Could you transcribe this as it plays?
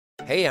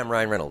Hey, I'm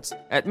Ryan Reynolds.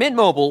 At Mint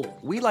Mobile,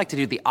 we like to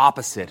do the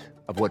opposite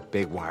of what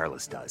Big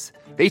Wireless does.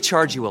 They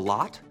charge you a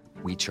lot,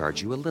 we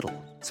charge you a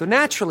little. So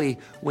naturally,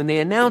 when they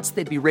announced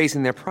they'd be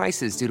raising their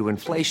prices due to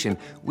inflation,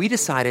 we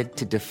decided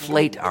to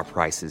deflate our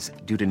prices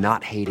due to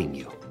not hating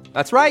you.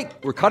 That's right.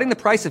 We're cutting the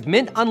price of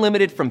Mint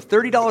Unlimited from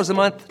 $30 a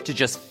month to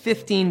just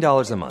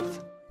 $15 a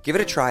month. Give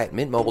it a try at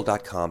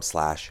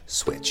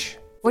mintmobile.com/switch.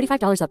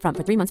 $45 up front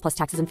for 3 months plus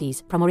taxes and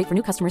fees. Promo rate for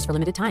new customers for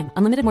limited time.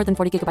 Unlimited more than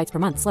 40 gigabytes per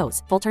month.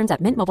 Slows full terms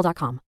at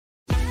mintmobile.com.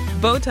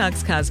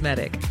 Botox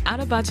Cosmetic,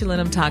 out of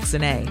botulinum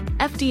toxin A,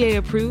 FDA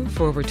approved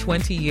for over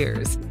 20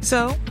 years.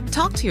 So,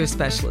 talk to your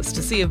specialist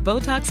to see if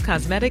Botox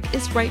Cosmetic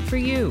is right for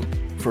you.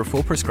 For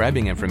full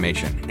prescribing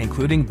information,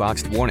 including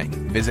boxed warning,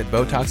 visit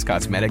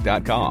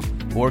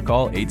BotoxCosmetic.com or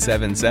call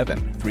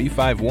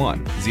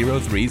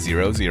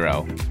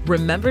 877-351-0300.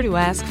 Remember to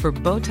ask for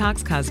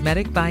Botox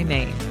Cosmetic by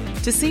name.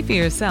 To see for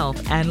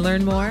yourself and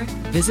learn more,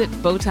 visit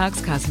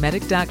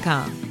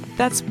BotoxCosmetic.com.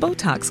 That's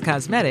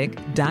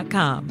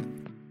BotoxCosmetic.com.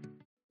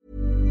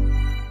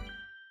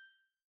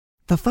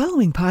 The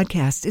following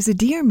podcast is a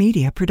Dear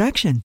Media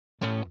production.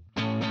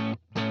 Hi,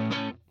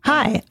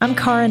 I'm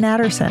Cara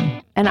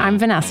Natterson. And I'm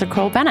Vanessa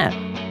Kroll-Bennett.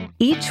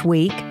 Each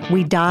week,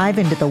 we dive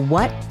into the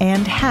what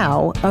and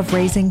how of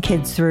raising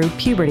kids through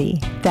puberty,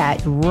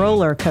 that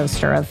roller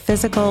coaster of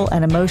physical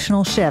and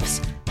emotional shifts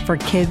for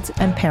kids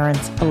and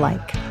parents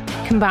alike.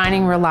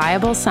 Combining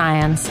reliable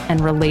science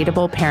and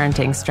relatable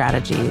parenting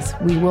strategies,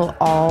 we will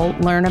all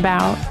learn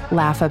about,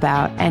 laugh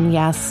about, and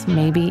yes,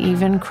 maybe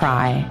even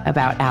cry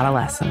about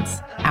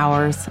adolescence,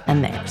 ours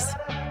and theirs.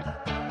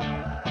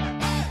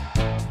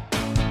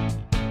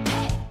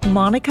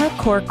 Monica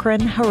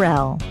Corcoran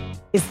Harel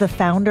is the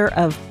founder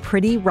of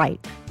Pretty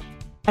Right,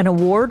 an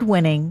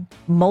award-winning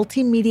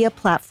multimedia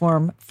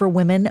platform for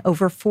women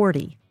over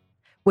 40,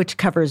 which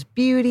covers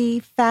beauty,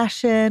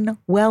 fashion,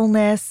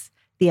 wellness,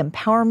 the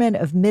empowerment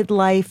of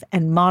midlife,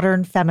 and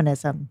modern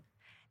feminism,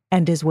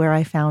 and is where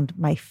I found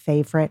my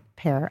favorite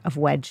pair of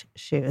wedge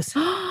shoes.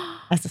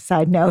 As a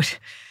side note.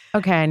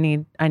 Okay,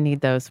 I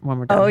need those when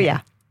we're done. Oh, yeah.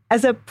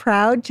 As a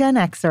proud Gen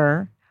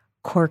Xer,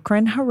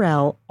 Corcoran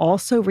Harel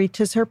also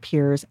reaches her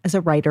peers as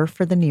a writer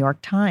for The New York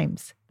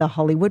Times, The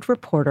Hollywood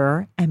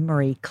Reporter, and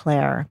Marie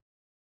Claire.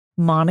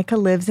 Monica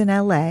lives in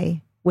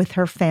LA with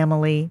her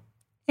family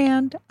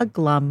and a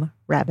glum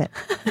rabbit.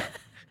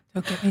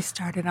 Don't get me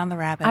started on the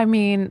rabbit. I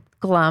mean,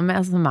 glum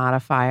as the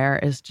modifier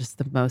is just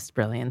the most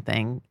brilliant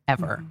thing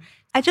ever. Mm-hmm.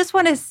 I just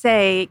want to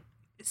say,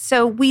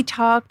 so we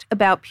talked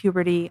about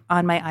puberty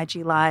on my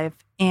IG Live,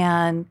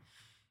 and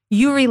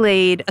you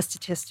relayed a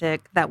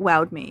statistic that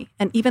wowed me.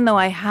 And even though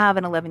I have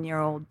an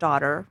 11-year-old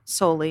daughter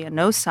solely and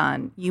no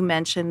son, you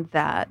mentioned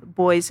that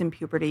boys in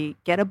puberty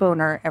get a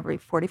boner every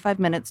 45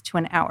 minutes to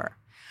an hour.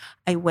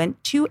 I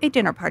went to a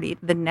dinner party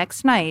the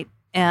next night,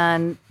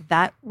 and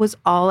that was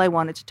all I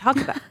wanted to talk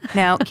about.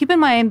 Now, keep in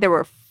mind, there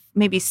were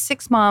maybe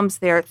 6 moms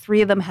there.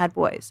 3 of them had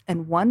boys.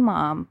 And one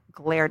mom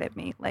glared at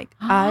me like,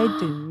 I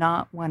do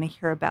not want to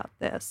hear about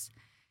this.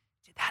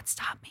 Did that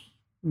stop me?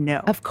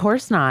 No. Of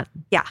course not.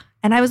 Yeah.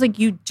 And I was like,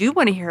 you do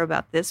want to hear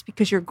about this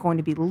because you're going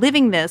to be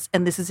living this,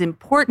 and this is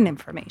important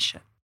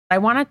information. I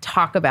want to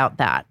talk about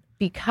that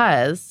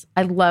because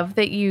I love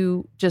that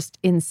you just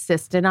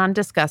insisted on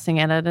discussing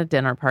it at a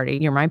dinner party.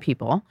 You're my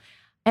people.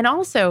 And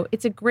also,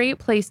 it's a great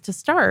place to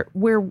start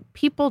where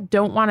people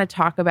don't want to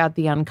talk about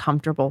the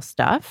uncomfortable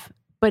stuff,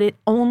 but it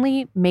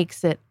only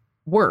makes it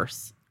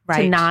worse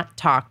to not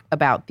talk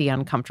about the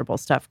uncomfortable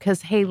stuff.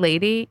 Because, hey,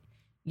 lady,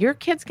 your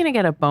kid's going to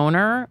get a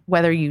boner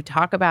whether you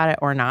talk about it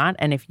or not.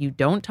 And if you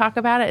don't talk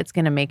about it, it's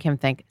going to make him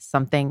think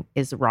something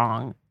is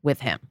wrong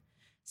with him.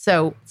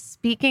 So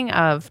speaking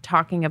of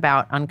talking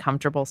about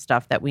uncomfortable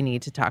stuff that we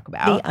need to talk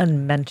about. The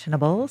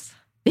unmentionables.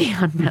 The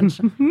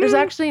unmentionable. There's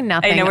actually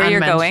nothing. I know where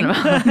you're going.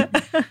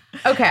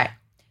 Okay.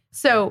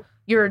 So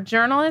you're a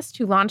journalist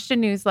who launched a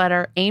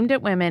newsletter aimed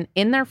at women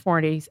in their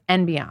 40s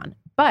and beyond.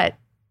 But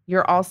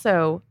you're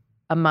also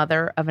a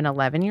mother of an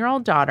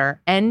 11-year-old daughter,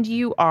 and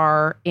you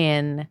are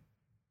in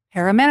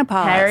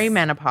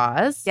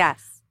Perimenopause.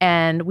 Yes.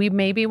 And we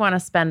maybe want to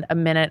spend a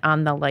minute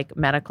on the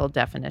medical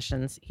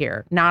definitions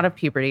here. Not of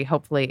puberty.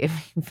 Hopefully,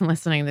 if you've been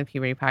listening to the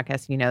Puberty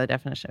podcast, you know the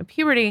definition of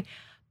puberty.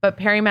 But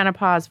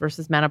perimenopause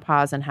versus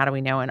menopause and how do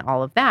we know and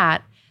all of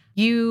that.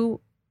 You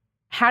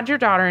had your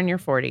daughter in your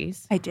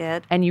 40s. I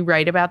did. And you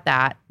write about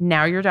that.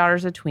 Now your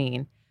daughter's a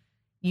tween.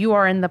 You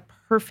are in the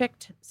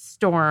perfect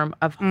storm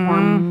of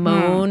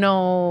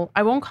hormonal,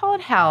 I won't call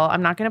it hell.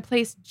 I'm not going to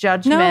place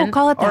judgment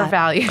call it or that.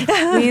 value.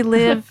 We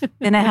live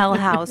in a hell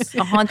house,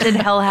 a haunted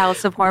hell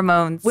house of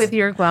hormones. With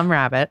your glum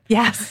rabbit.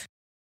 Yes.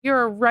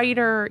 You're a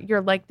writer.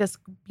 You're like this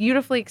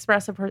beautifully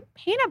expressive person.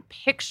 Paint a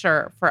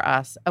picture for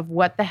us of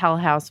what the hell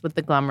house with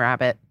the glum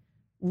rabbit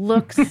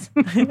looks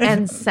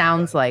and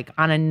sounds like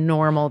on a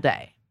normal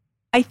day.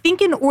 I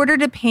think in order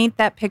to paint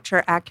that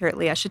picture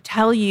accurately, I should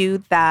tell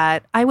you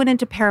that I went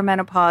into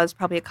perimenopause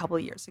probably a couple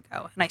of years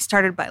ago. And I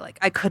started by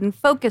I couldn't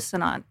focus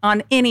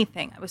on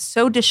anything. I was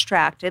so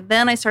distracted.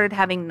 Then I started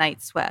having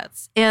night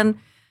sweats. And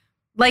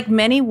like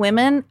many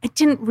women, I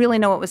didn't really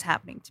know what was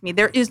happening to me.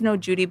 There is no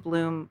Judy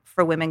Blume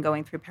for women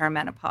going through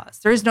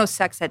perimenopause. There is no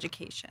sex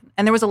education.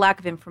 And there was a lack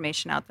of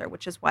information out there,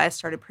 which is why I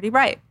started Pretty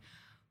Ripe.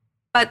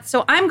 But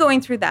so I'm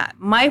going through that.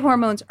 My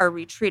hormones are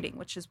retreating,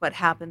 which is what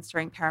happens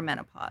during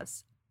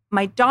perimenopause.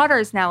 My daughter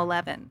is now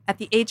 11. At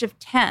the age of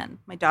 10,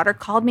 my daughter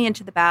called me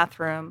into the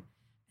bathroom.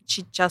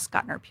 She'd just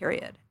gotten her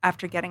period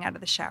after getting out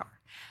of the shower.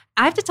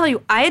 I have to tell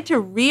you, I had to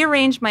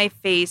rearrange my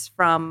face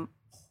from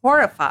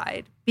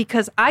horrified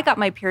because I got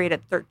my period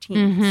at 13.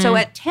 Mm-hmm. So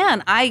at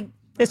 10,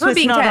 This was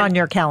not 10, on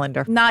your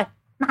calendar. Not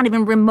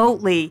even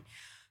remotely.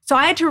 So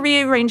I had to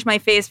rearrange my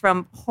face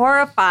from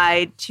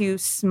horrified to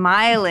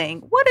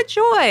smiling. What a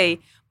joy.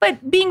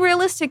 But being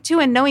realistic too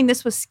and knowing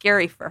this was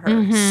scary for her.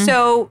 Mm-hmm.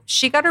 So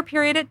she got her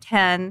period at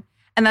 10,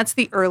 and that's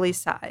the early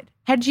side.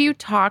 Had you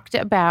talked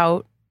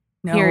about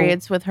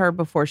periods with her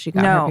before she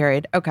got her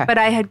period? Okay. But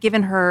I had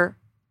given her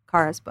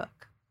Kara's book.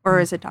 Or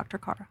is it Dr.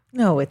 Kara?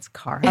 No, it's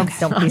Kara. Okay.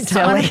 Don't be I want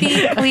silly. to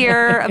be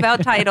clear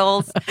about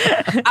titles.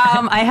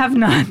 I have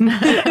none.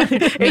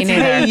 It's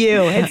Hey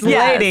You. It's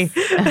Lady.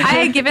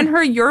 I had given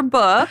her your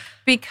book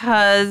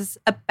because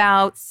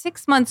about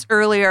 6 months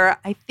earlier,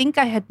 I think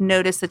I had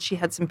noticed that she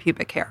had some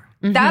pubic hair.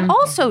 Mm-hmm. That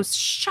also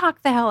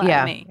shocked the hell out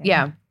of me.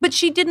 Yeah. But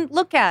she didn't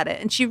look at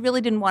it, and she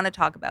really didn't want to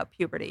talk about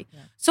puberty. Yeah.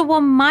 So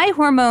while my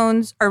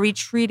hormones are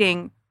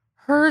retreating,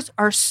 hers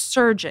are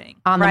surging.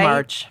 On the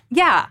march.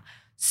 Yeah.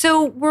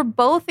 So we're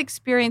both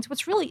experiencing,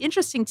 what's really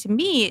interesting to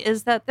me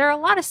is that there are a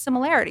lot of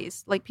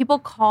similarities. Like people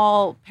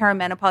call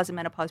perimenopause and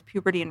menopause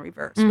puberty in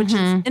reverse, which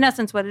is in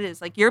essence what it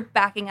is. Like you're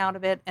backing out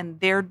of it and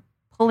they're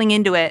pulling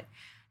into it.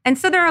 And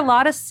so there are a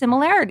lot of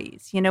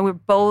similarities. You know, we're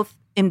both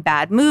in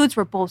bad moods.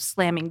 We're both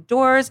slamming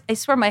doors. I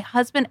swear my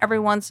husband every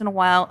once in a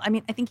while, I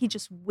mean, I think he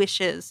just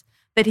wishes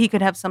that he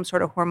could have some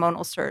sort of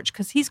hormonal surge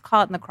because he's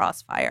caught in the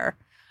crossfire.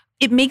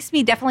 It makes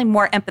me definitely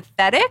more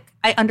empathetic.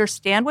 I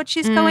understand what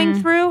she's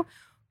going through.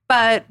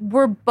 But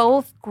we're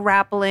both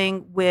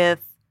grappling with,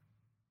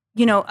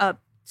 you know, a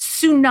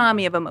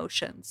tsunami of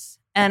emotions.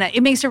 And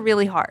it makes it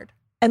really hard.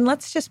 And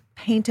let's just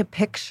paint a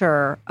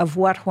picture of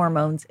what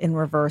hormones in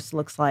reverse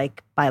looks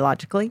like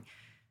biologically.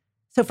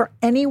 So for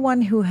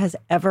anyone who has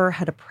ever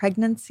had a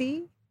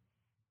pregnancy,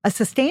 a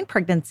sustained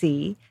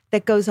pregnancy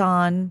that goes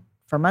on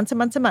for months and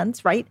months and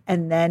months, right?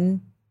 And then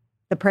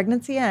the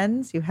pregnancy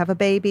ends, you have a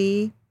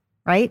baby,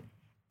 right?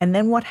 And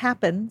then what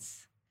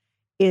happens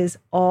is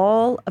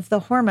all of the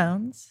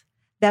hormones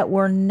that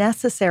were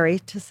necessary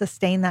to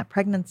sustain that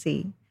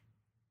pregnancy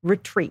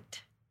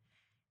retreat.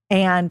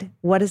 And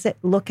what does it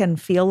look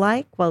and feel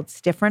like? Well,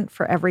 it's different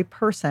for every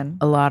person.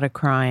 A lot of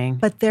crying.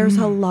 But there's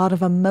a lot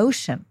of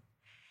emotion.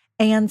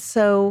 And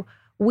so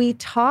we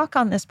talk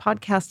on this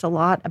podcast a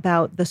lot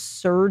about the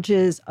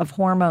surges of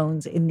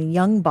hormones in the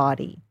young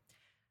body.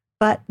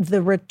 But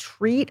the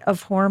retreat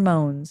of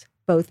hormones,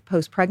 both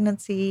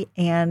post-pregnancy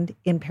and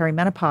in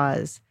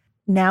perimenopause,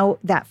 now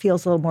that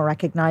feels a little more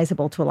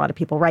recognizable to a lot of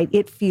people, right?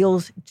 It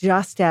feels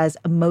just as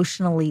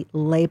emotionally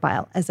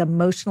labile, as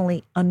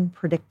emotionally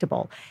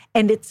unpredictable.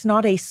 And it's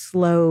not a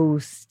slow,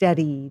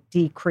 steady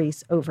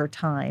decrease over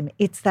time.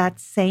 It's that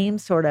same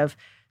sort of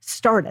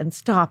start and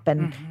stop.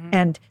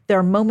 And there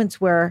are moments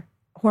where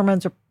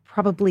hormones are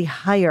probably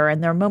higher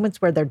and there are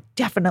moments where they're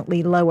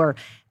definitely lower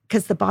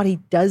because the body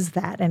does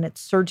that and it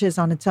surges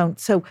on its own.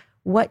 So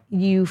what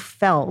you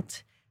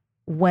felt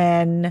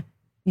when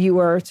you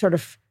were sort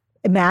of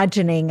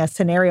imagining a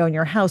scenario in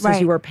your house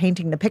as you were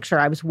painting the picture,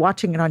 I was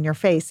watching it on your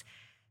face,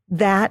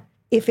 that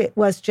if it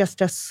was just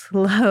a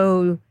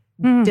slow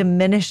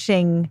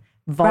diminishing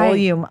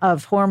volume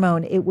of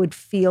hormone, it would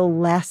feel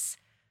less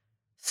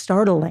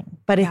startling,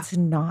 but it's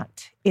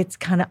not. It's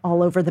kind of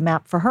all over the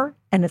map for her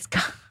and it's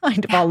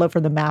kind of all over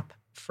the map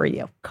for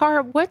you.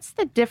 Cara, what's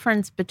the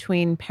difference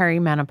between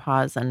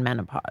perimenopause and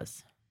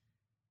menopause?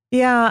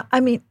 Yeah, I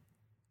mean,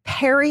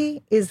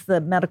 peri is the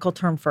medical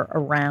term for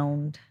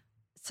around.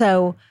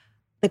 So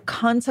the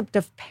concept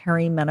of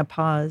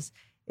perimenopause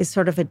is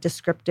sort of a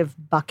descriptive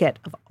bucket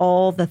of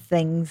all the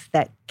things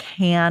that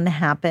can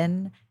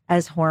happen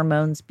as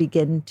hormones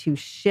begin to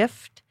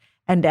shift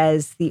and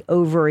as the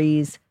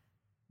ovaries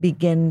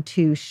begin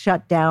to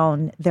shut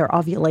down their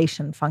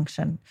ovulation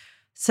function.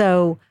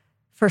 So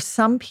for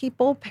some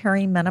people,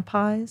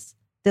 perimenopause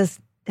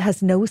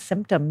has no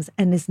symptoms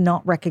and is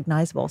not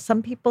recognizable.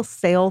 Some people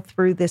sail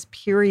through this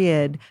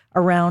period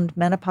around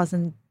menopause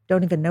and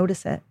don't even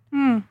notice it.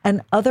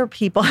 And other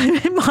people,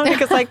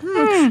 Monica's like,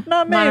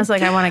 not me. Monica's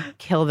like, I want to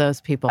kill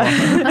those people.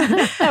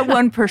 That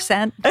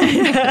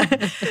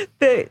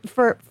 1%.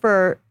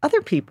 For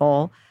other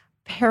people,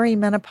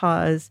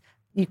 perimenopause,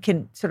 you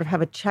can sort of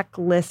have a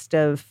checklist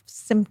of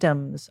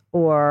symptoms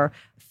or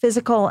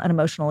physical and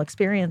emotional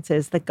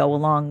experiences that go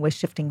along with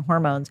shifting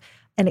hormones.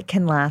 And it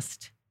can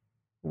last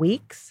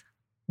weeks,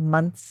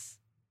 months,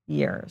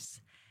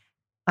 years.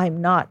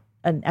 I'm not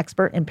an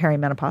expert in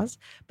perimenopause,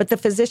 but the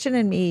physician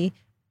in me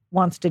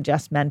wants to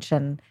just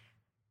mention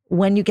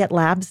when you get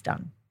labs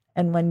done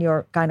and when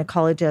your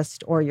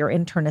gynecologist or your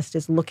internist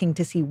is looking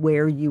to see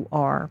where you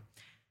are,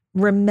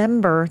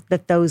 remember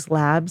that those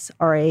labs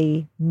are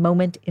a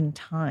moment in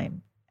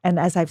time. And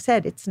as I've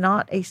said, it's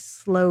not a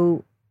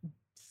slow,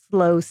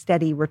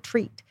 steady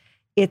retreat.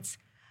 It's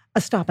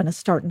a stop and a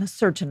start and a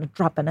surge and a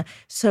drop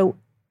so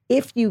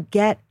if you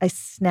get a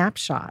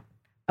snapshot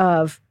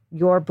of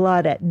your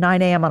blood at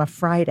 9 a.m. on a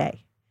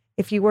Friday,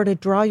 if you were to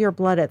draw your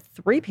blood at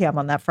 3 p.m.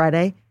 on that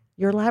Friday,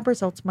 your lab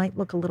results might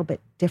look a little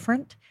bit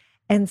different.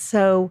 And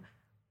so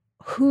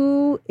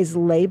who is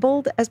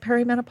labeled as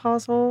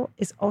perimenopausal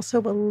is also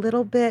a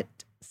little bit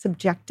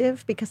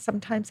subjective, because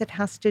sometimes it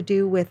has to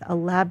do with a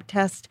lab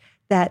test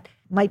that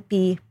might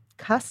be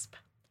cusp.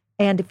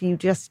 And if you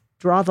just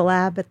draw the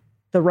lab at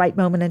the right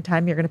moment in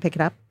time, you're going to pick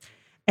it up.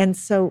 And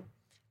so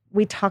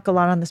we talk a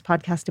lot on this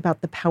podcast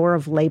about the power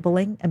of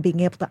labeling and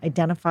being able to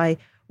identify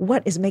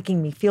what is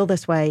making me feel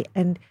this way.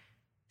 And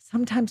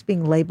sometimes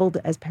being labeled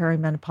as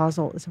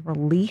perimenopausal is a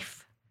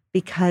relief,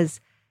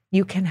 because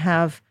you can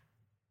have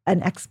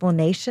an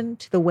explanation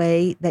to the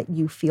way that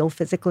you feel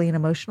physically and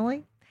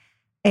emotionally.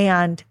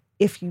 And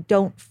if you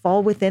don't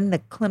fall within the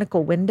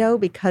clinical window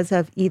because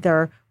of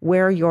either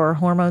where your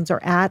hormones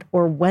are at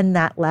or when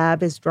that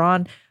lab is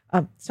drawn,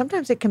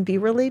 sometimes it can be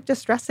really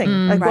distressing.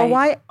 Well,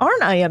 why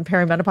aren't I in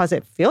perimenopause?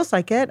 It feels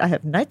like it. I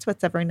have night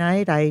sweats every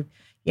night. I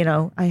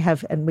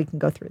have, and we can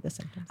go through the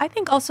symptoms. I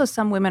think also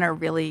some women are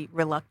really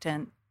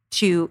reluctant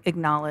to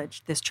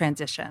acknowledge this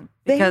transition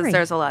because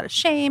there's a lot of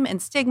shame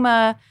and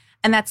stigma,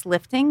 and that's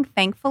lifting,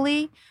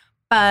 thankfully.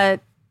 But,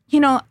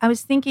 I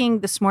was thinking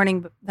this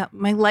morning that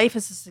my life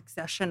is a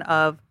succession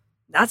of,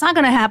 that's not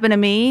going to happen to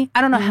me.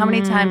 I don't know how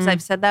many times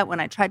I've said that when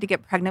I tried to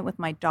get pregnant with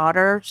my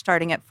daughter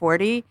starting at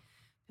 40.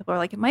 People are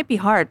like, it might be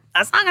hard.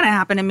 That's not going to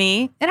happen to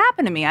me. It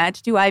happened to me. I had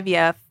to do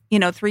IVF,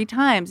 3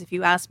 times. If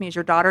you ask me, is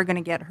your daughter going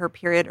to get her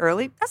period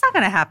early? That's not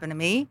going to happen to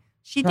me.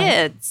 She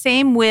did.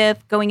 Same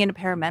with going into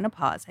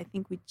perimenopause. I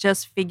think we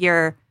just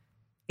figure,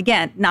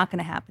 again, not going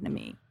to happen to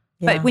me.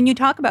 Yeah. But when you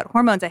talk about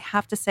hormones, I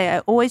have to say, I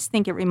always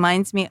think it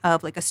reminds me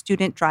of like a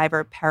student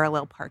driver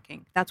parallel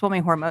parking. That's what my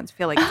hormones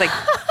feel like. It's like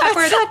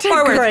backwards,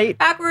 forwards,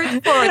 backwards,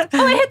 forwards.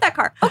 Oh, I hit that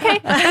car. Okay,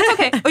 that's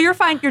okay. Oh, you're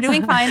fine. You're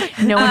doing fine.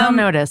 No one will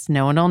notice.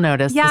 No one will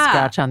notice the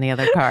scratch on the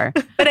other car.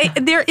 But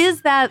there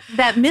is that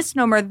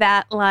misnomer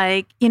that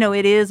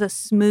it is a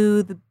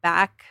smooth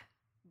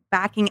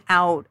backing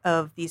out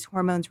of these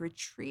hormones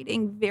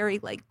retreating very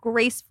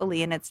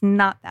gracefully, and it's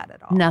not that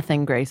at all.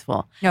 Nothing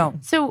graceful. No.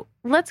 So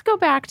let's go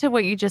back to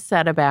what you just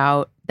said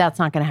about that's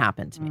not going to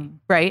happen to me,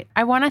 right?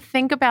 I want to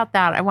think about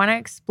that. I want to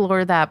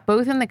explore that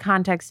both in the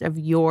context of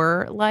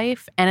your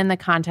life and in the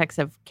context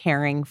of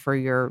caring for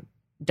your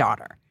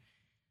daughter.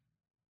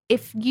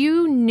 If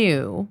you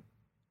knew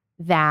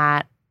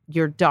that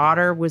your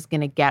daughter was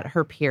going to get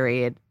her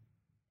period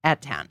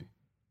at 10,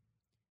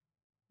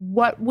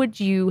 what would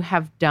you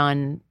have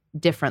done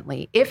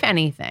differently, if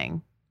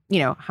anything?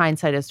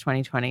 Hindsight is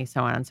 20/20,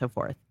 so on and so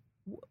forth.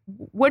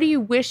 What do you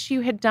wish you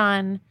had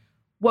done?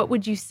 What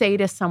would you say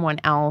to someone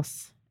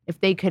else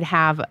if they could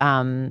have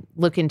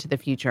look into the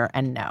future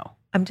and know?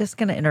 I'm just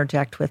going to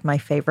interject with my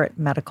favorite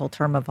medical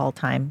term of all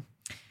time.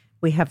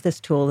 We have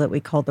this tool that we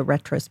call the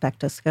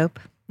retrospectoscope.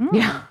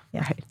 Yeah.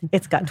 Right.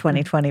 It's got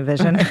 20/20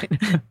 vision.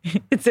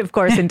 It's of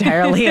course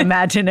entirely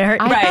imaginary.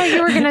 I thought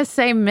you were going to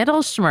say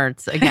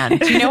Mittelschmerz again.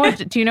 Do you know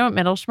what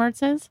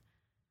Mittelschmerz is?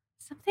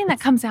 Something that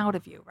comes out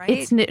of you, right?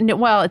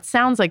 It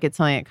sounds like it's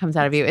something that comes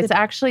out of you. It's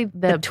actually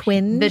the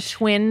twinge. The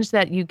twinge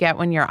that you get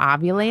when you're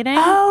ovulating.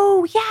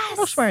 Oh, yes.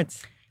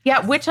 Mittelschmerz.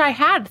 Yeah, which I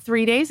had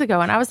 3 days ago,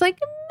 and I was like,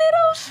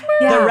 Mittelschmerz.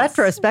 Yes.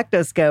 The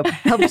retrospectoscope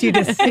helps you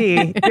to see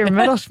your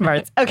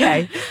Mittelschmerz.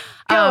 Okay,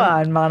 go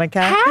on,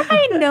 Monica. Had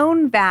I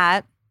known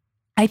that,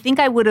 I think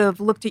I would have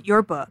looked at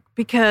your book,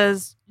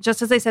 because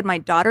just as I said, my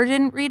daughter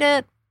didn't read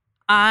it.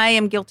 I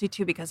am guilty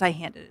too, because I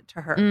handed it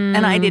to her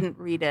and I didn't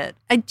read it.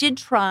 I did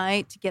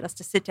try to get us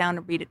to sit down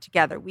and read it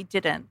together. We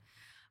didn't.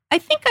 I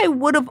think I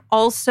would have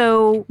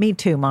also... Me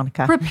too,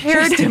 Monica.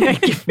 Prepared just to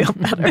make you feel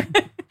better.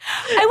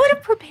 I would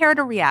have prepared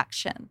a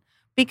reaction,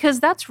 because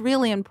that's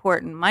really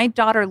important. My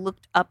daughter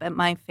looked up at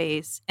my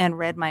face and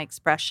read my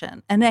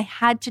expression, and I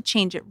had to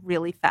change it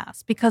really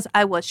fast because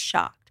I was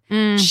shocked.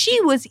 She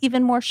was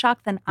even more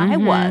shocked than I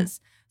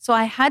was. So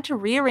I had to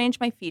rearrange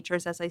my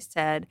features, as I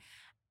said.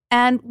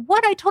 And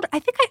what I told her, I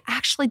think I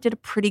actually did a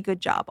pretty good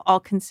job,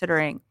 all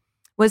considering,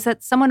 was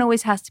that someone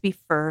always has to be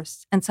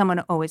first and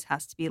someone always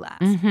has to be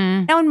last.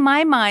 Now, in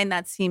my mind,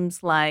 that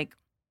seems like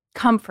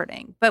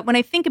comforting. But when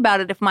I think about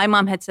it, if my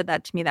mom had said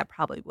that to me, that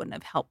probably wouldn't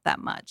have helped that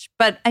much.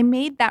 But I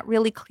made that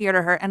really clear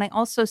to her. And I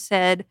also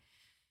said,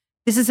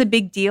 this is a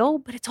big deal,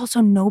 but it's also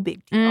no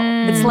big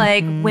deal. It's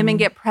like women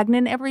get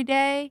pregnant every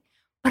day,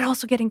 but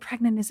also getting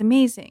pregnant is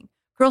amazing.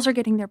 Girls are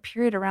getting their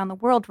period around the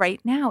world right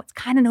now. It's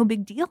kind of no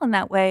big deal in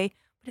that way,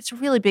 but it's a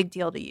really big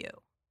deal to you.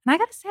 And I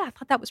got to say, I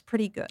thought that was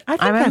pretty good. I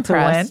think I'm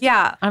impressed.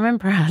 Yeah. I'm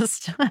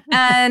impressed.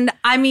 And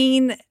I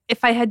mean,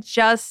 if I had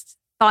just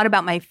thought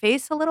about my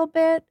face a little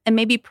bit and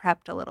maybe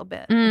prepped a little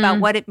bit about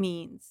what it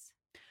means.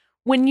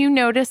 When you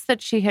noticed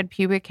that she had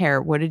pubic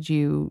hair, what did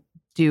you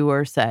do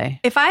or say?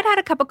 If I'd had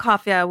a cup of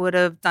coffee, I would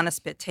have done a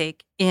spit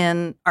take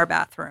in our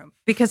bathroom,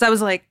 because I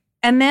was like,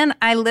 And then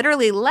I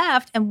literally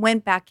left and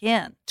went back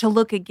in to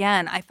look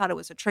again. I thought it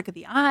was a trick of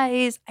the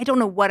eyes. I don't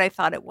know what I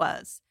thought it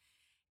was.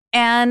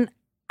 And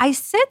I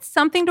said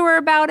something to her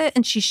about it,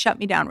 and she shut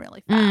me down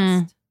really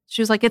fast.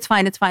 She was like, it's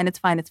fine, it's fine, it's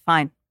fine, it's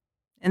fine.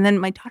 And then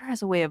my daughter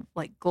has a way of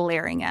like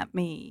glaring at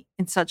me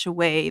in such a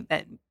way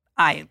that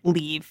I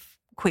leave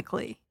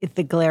quickly. If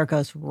the glare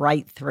goes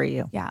right through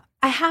you. Yeah.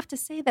 I have to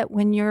say that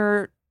when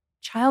your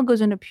child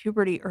goes into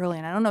puberty early,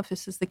 and I don't know if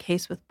this is the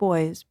case with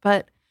boys,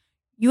 but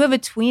you have a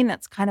tween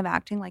that's kind of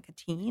acting like a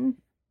teen.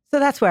 So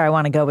that's where I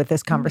want to go with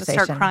this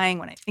conversation. I start crying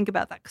when I think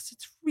about that because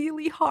it's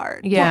really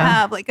hard to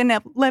have like an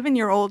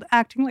 11-year-old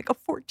acting like a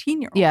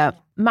 14-year-old. Yeah.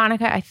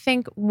 Monica, I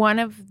think one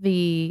of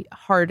the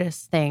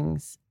hardest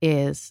things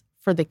is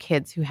for the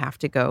kids who have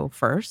to go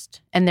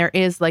first. And there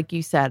is, like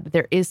you said,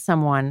 there is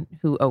someone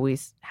who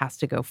always has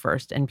to go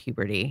first in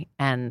puberty,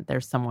 and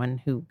there's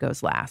someone who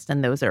goes last.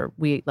 And those are,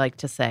 we like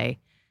to say,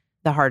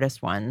 the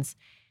hardest ones.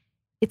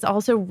 It's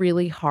also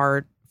really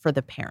hard for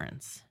the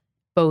parents,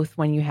 both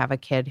when you have a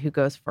kid who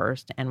goes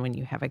first and when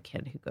you have a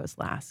kid who goes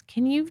last.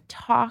 Can you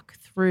talk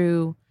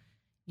through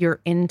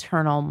your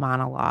internal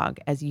monologue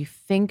as you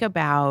think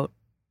about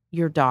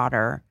your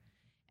daughter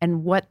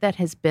and what that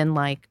has been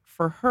like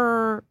for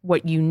her,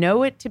 what you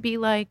know it to be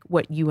like,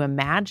 what you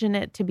imagine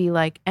it to be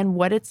like, and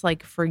what it's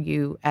like for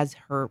you as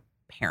her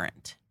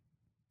parent?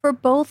 For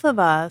both of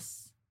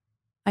us,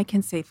 I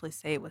can safely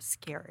say it was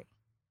scary.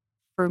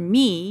 For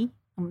me,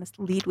 I'm going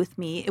to lead with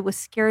me. It was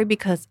scary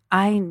because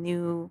I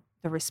knew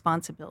the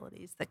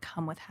responsibilities that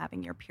come with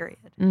having your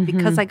period.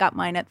 Because I got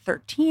mine at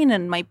 13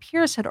 and my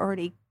peers had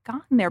already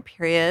gotten their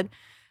period.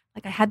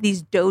 Like I had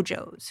these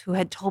dojos who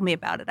had told me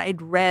about it.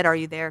 I'd read Are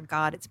You There,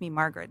 God? It's Me,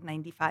 Margaret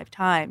 95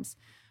 times.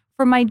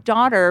 For my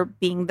daughter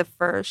being the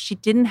first, she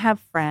didn't have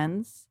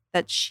friends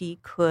that she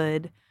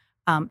could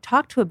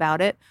talk to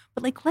about it.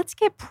 But like, let's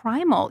get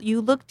primal.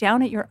 You look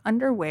down at your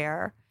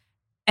underwear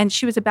and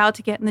she was about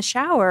to get in the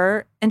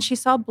shower and she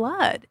saw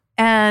blood.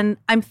 And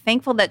I'm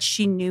thankful that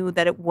she knew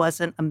that it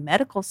wasn't a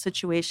medical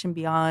situation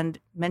beyond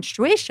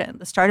menstruation,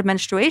 the start of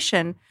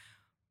menstruation.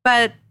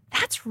 But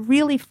that's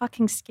really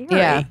fucking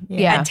scary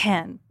at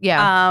 10.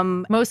 Yeah.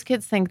 Most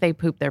kids think they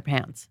poop their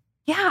pants.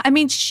 Yeah. I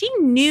mean, she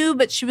knew,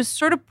 but she was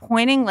sort of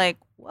pointing like,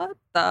 what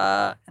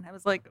the? And I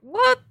was like,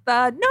 what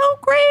the? No,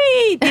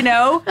 great, you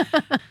know?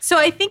 So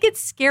I think it's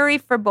scary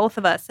for both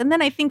of us. And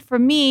then I think for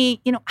me,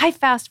 you know, I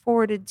fast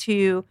forwarded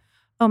to,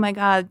 oh my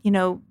God, you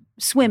know,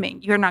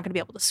 swimming. You're not going to be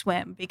able to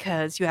swim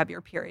because you have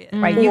your period.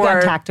 Right. You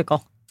got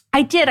tactical.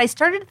 I did. I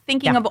started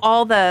thinking of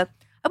all the,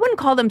 I wouldn't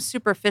call them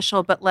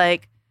superficial, but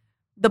like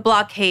the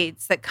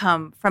blockades that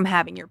come from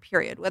having your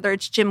period, whether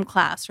it's gym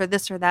class or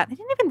this or that. I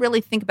didn't even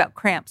really think about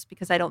cramps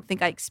because I don't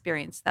think I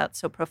experienced that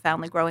so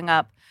profoundly growing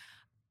up.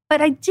 But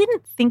I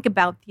didn't think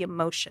about the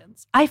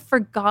emotions. I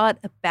forgot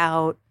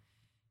about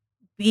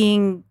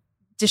being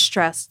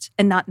distressed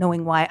and not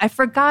knowing why. I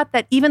forgot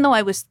that even though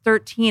I was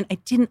 13, I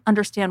didn't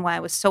understand why I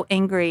was so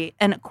angry.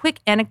 And a quick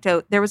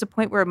anecdote, there was a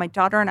point where my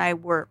daughter and I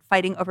were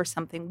fighting over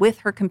something with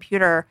her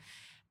computer.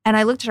 And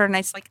I looked at her and I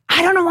was like,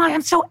 I don't know why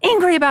I'm so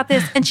angry about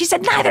this. And she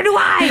said, neither do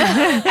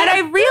I. And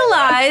I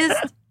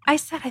realized, I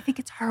said, I think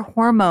it's her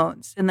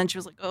hormones. And then she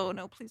was like, oh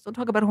no, please don't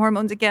talk about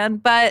hormones again.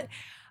 But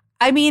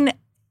I mean,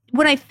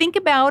 when I think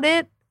about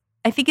it,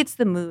 I think it's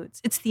the moods,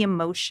 it's the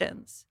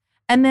emotions.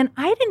 And then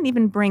I didn't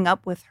even bring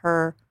up with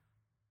her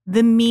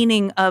the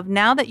meaning of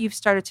now that you've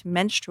started to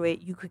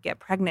menstruate, you could get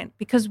pregnant,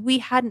 because we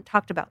hadn't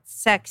talked about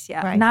sex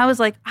yet. Right. And I was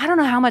like, I don't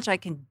know how much I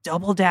can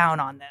double down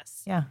on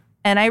this. Yeah.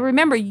 And I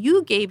remember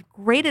you gave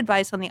great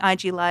advice on the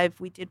IG Live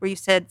we did where you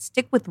said,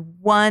 stick with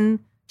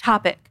one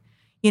topic.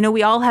 You know,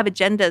 we all have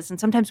agendas and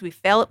sometimes we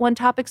fail at one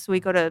topic. So we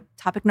go to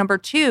topic number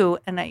 2.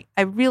 And I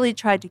really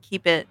tried to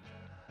keep it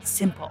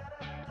simple.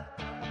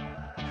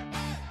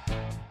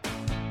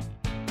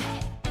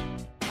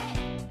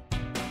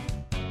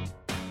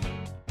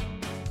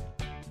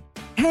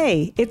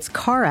 Hey, it's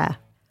Cara.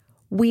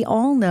 We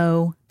all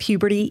know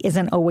puberty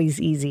isn't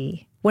always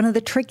easy. One of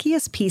the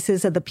trickiest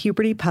pieces of the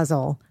puberty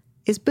puzzle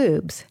is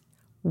boobs.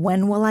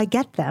 When will I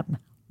get them?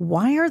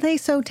 Why are they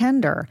so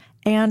tender?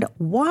 And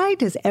why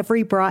does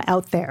every bra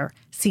out there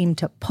seem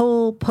to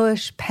pull,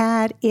 push,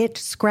 pad, itch,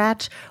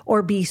 scratch,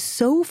 or be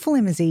so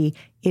flimsy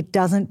it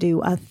doesn't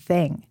do a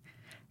thing?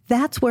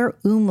 That's where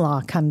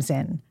Oomla comes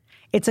in.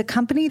 It's a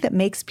company that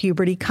makes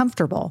puberty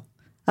comfortable,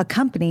 a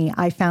company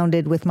I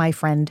founded with my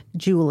friend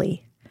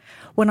Julie.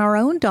 When our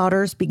own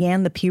daughters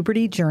began the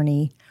puberty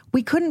journey,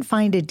 we couldn't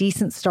find a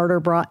decent starter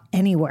bra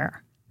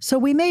anywhere, so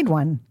we made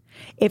one.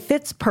 It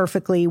fits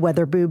perfectly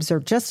whether boobs are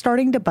just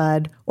starting to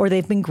bud or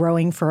they've been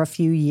growing for a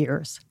few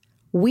years.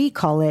 We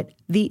call it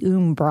the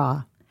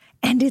Bra,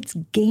 and it's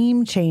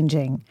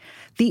game-changing.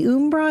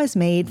 The Bra is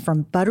made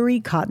from buttery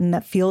cotton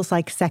that feels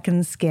like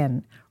second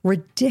skin,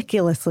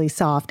 ridiculously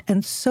soft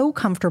and so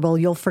comfortable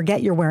you'll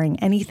forget you're wearing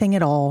anything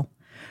at all.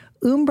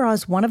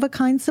 Bra's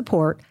one-of-a-kind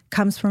support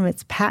comes from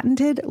its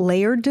patented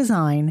layered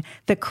design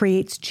that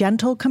creates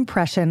gentle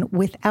compression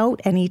without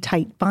any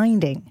tight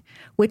binding,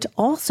 which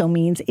also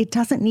means it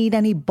doesn't need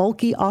any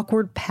bulky,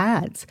 awkward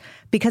pads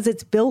because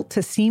it's built to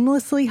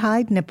seamlessly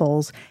hide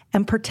nipples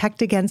and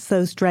protect against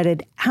those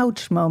dreaded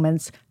ouch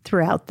moments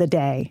throughout the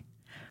day.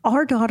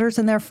 Our daughters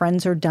and their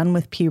friends are done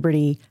with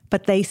puberty,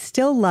 but they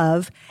still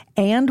love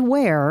and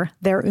wear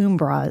their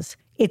bras.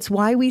 It's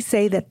why we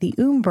say that the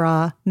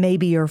bra may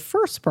be your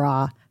first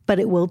bra, but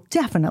it will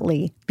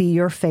definitely be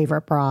your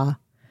favorite bra.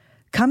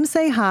 Come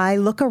say hi,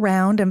 look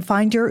around, and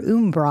find your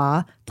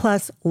bra,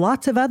 plus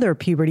lots of other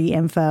puberty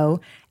info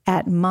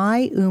at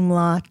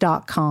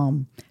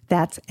myoomla.com.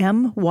 That's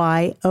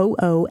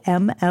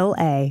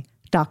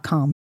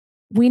MYOOMLA.com.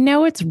 We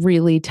know it's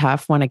really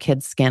tough when a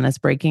kid's skin is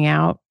breaking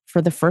out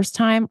for the first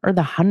time or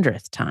the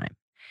 100th time.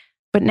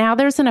 But now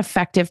there's an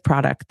effective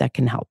product that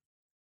can help.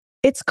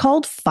 It's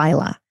called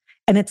Phyla,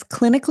 and it's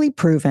clinically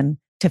proven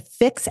to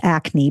fix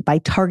acne by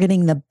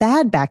targeting the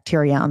bad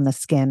bacteria on the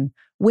skin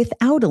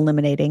without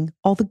eliminating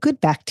all the good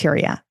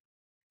bacteria.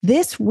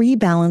 This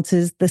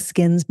rebalances the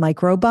skin's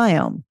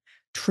microbiome,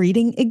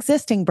 treating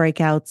existing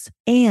breakouts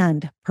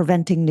and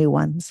preventing new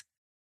ones.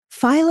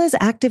 Phyla's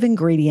active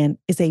ingredient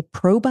is a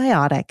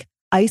probiotic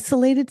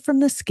isolated from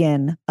the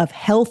skin of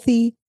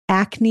healthy,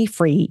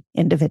 acne-free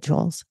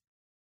individuals.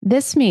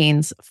 This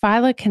means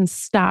Phyla can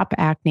stop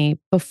acne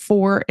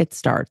before it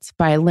starts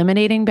by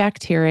eliminating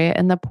bacteria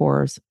in the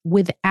pores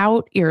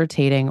without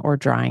irritating or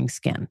drying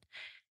skin.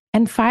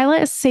 And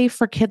Phyla is safe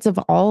for kids of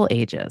all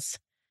ages.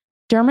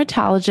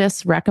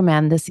 Dermatologists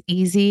recommend this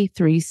easy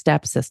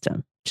 3-step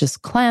system.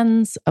 Just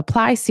cleanse,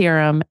 apply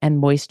serum,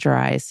 and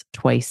moisturize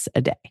twice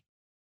a day.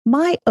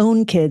 My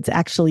own kids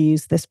actually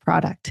use this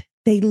product.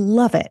 They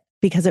love it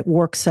because it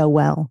works so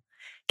well.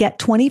 Get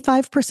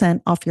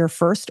 25% off your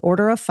first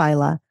order of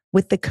Phyla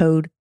with the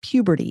code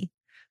PUBERTY.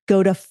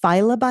 Go to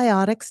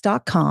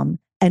phylabiotics.com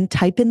and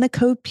type in the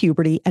code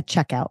PUBERTY at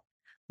checkout.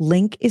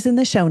 Link is in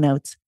the show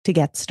notes to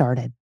get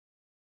started.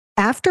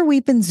 After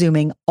we've been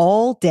Zooming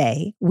all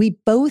day, we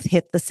both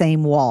hit the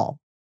same wall.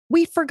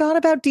 We forgot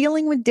about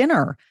dealing with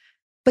dinner.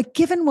 But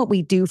given what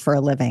we do for a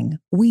living,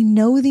 we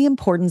know the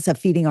importance of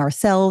feeding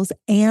ourselves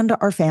and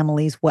our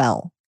families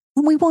well.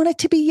 And we want it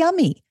to be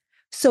yummy.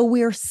 So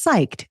we're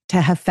psyched to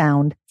have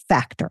found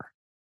Factor.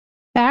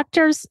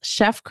 Factor's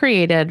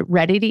chef-created,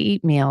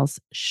 ready-to-eat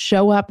meals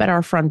show up at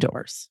our front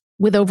doors.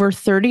 With over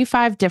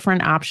 35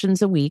 different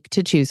options a week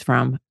to choose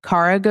from,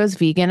 Cara goes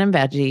vegan and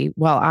veggie,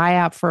 while I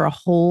opt for a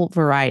whole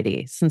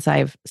variety since I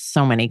have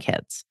so many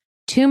kids.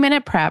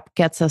 2-minute prep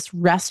gets us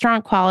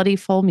restaurant-quality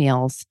full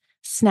meals,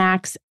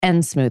 snacks,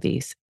 and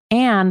smoothies.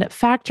 And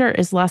Factor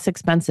is less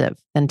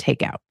expensive than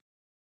takeout.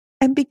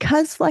 And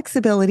because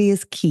flexibility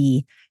is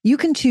key, you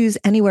can choose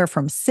anywhere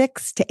from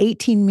 6 to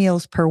 18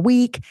 meals per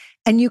week,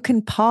 and you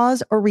can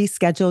pause or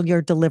reschedule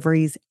your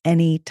deliveries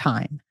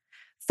anytime.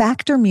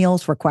 Factor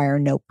meals require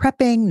no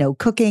prepping, no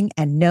cooking,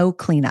 and no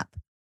cleanup.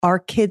 Our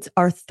kids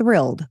are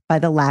thrilled by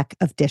the lack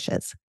of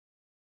dishes.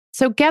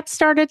 So get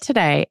started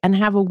today and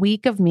have a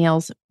week of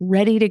meals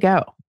ready to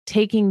go,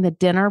 taking the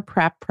dinner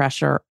prep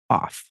pressure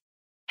off.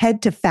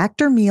 Head to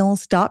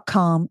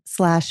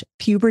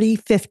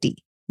factormeals.com/puberty50.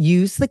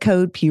 Use the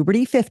code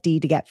puberty50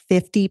 to get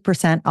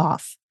 50%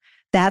 off.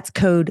 That's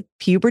code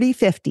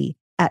puberty50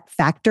 at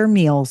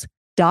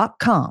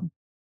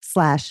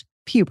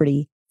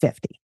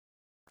factormeals.com/puberty50.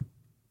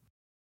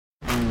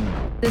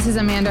 This is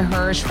Amanda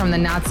Hirsch from the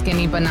Not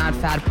Skinny But Not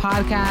Fat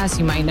podcast.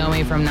 You might know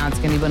me from Not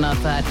Skinny But Not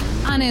Fat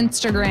on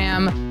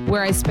Instagram,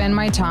 where I spend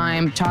my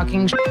time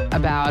talking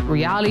about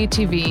reality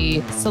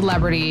TV,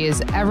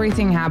 celebrities,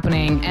 everything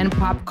happening in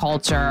pop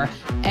culture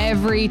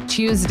every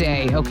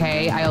Tuesday,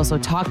 okay? I also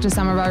talk to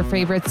some of our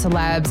favorite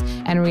celebs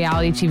and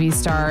reality TV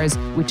stars.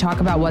 We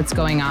talk about what's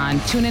going on.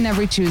 Tune in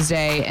every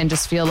Tuesday and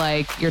just feel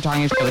like you're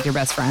talking shit with your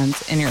best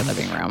friends in your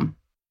living room.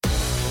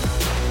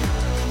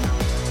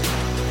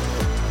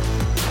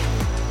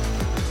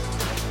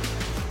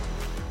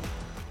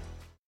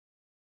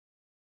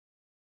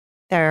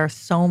 There are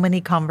so many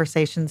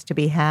conversations to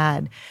be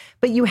had.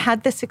 But you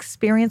had this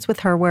experience with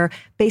her where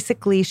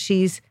basically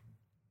she's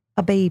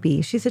a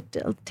baby. She's a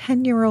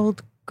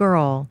 10-year-old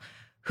girl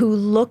who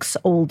looks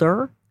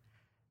older,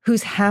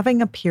 who's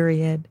having a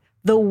period.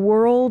 The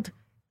world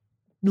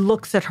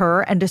looks at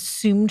her and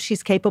assumes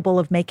she's capable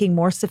of making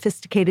more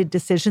sophisticated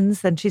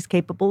decisions than she's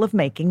capable of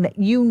making, that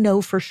you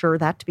know for sure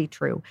that to be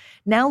true.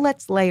 Now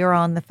let's layer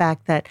on the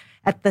fact that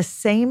at the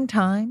same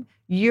time,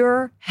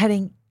 you're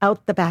heading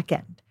out the back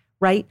end,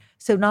 right?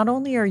 So not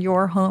only are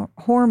your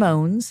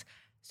hormones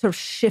sort of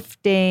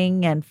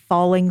shifting and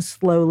falling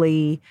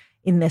slowly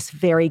in this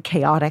very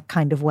chaotic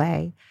kind of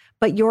way,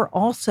 but you're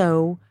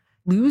also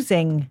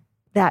losing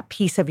that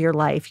piece of your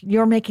life.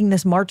 You're making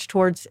this march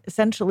towards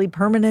essentially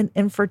permanent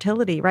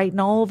infertility, right?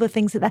 And all the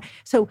things that.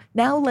 So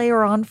now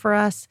layer on for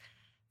us,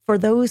 for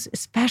those,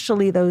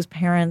 especially those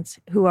parents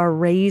who are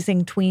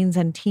raising tweens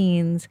and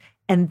teens,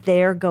 and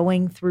they're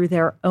going through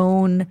their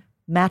own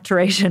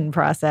maturation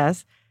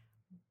process.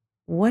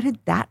 What did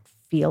that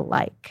feel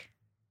like?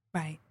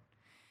 Right.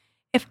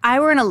 If I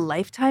were in a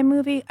Lifetime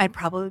movie, I'd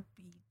probably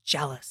be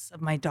jealous of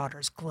my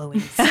daughter's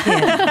glowing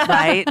skin,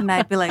 right? And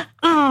I'd be like,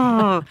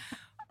 oh.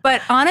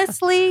 But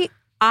honestly,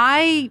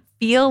 I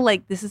feel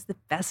like this is the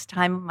best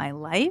time of my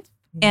life.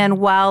 And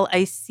while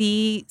I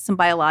see some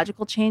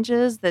biological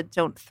changes that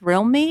don't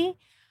thrill me,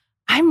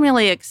 I'm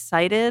really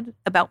excited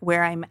about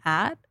where I'm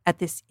at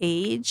this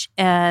age.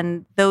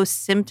 And those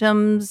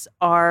symptoms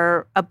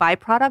are a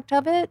byproduct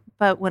of it.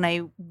 But when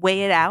I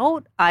weigh it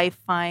out, I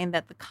find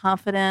that the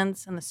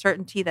confidence and the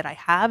certainty that I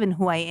have in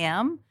who I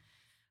am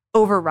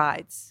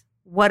overrides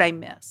what I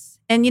miss.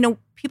 And,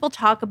 people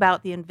talk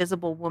about the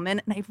invisible woman,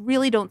 and I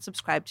really don't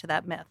subscribe to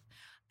that myth.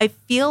 I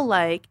feel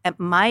like at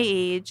my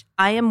age,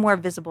 I am more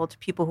visible to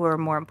people who are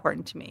more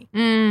important to me.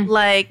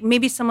 Like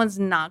maybe someone's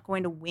not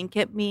going to wink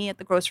at me at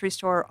the grocery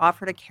store or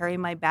offer to carry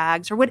my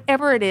bags or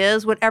whatever it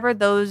is, whatever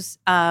those,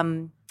 that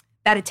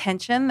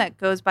attention that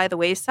goes by the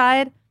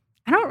wayside.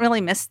 I don't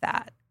really miss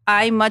that.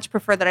 I much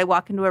prefer that I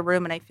walk into a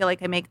room and I feel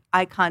like I make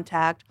eye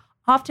contact,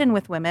 often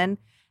with women,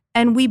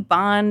 and we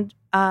bond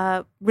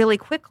really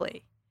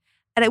quickly.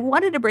 And I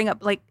wanted to bring up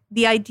like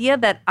the idea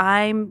that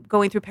I'm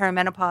going through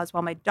perimenopause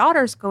while my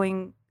daughter's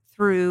going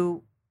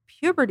through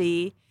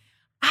puberty.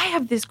 I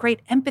have this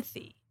great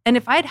empathy. And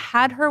if I'd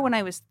had her when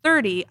I was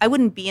 30, I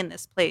wouldn't be in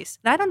this place.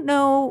 And I don't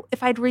know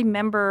if I'd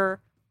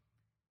remember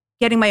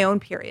getting my own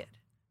period.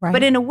 Right.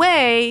 But in a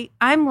way,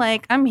 I'm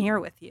like, I'm here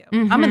with you.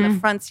 I'm in the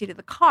front seat of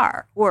the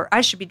car, or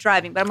I should be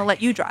driving, but I'm going to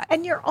let you drive.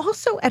 And you're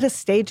also at a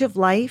stage of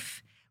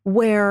life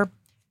where,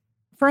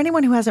 for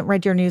anyone who hasn't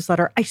read your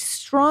newsletter, I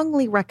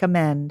strongly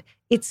recommend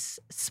it's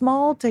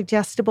small,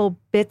 digestible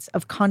bits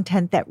of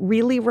content that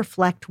really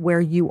reflect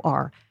where you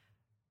are.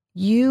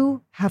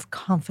 You have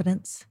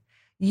confidence.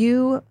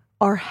 You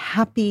are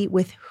happy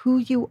with who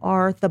you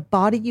are, the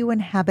body you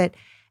inhabit,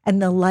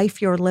 and the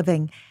life you're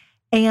living.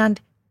 And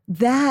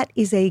that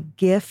is a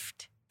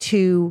gift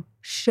to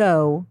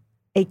show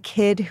a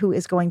kid who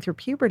is going through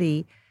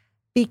puberty,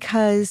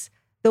 because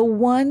the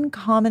one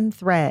common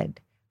thread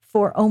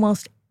for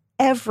almost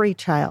every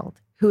child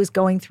who is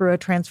going through a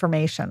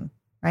transformation,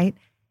 right,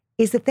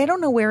 is that they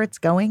don't know where it's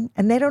going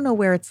and they don't know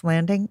where it's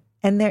landing,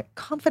 and their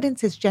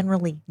confidence is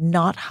generally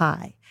not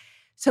high.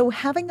 So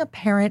having a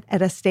parent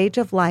at a stage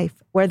of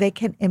life where they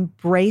can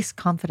embrace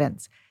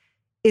confidence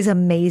is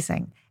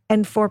amazing.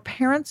 And for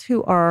parents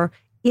who are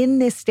in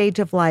this stage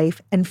of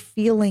life and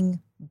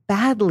feeling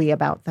badly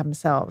about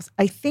themselves,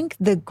 I think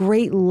the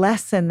great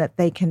lesson that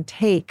they can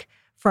take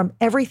from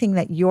everything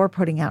that you're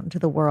putting out into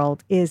the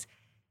world is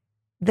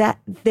that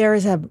there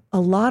is a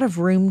lot of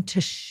room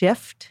to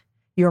shift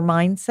your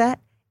mindset,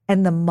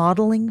 and the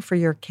modeling for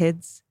your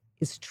kids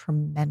is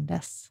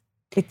tremendous.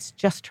 It's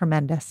just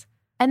tremendous.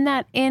 And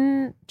that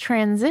in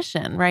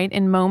transition, right,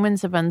 in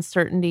moments of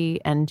uncertainty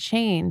and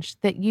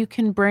change, that you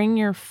can bring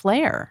your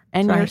flair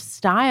and your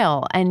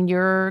style and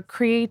your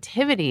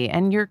creativity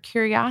and your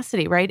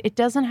curiosity, right? It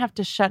doesn't have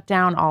to shut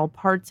down all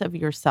parts of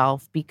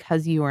yourself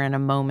because you are in a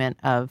moment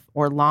of,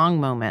 or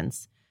long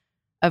moments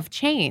of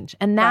change.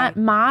 And that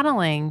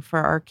modeling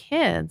for our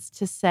kids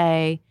to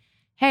say,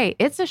 hey,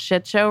 it's a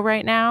shit show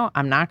right now.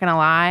 I'm not going to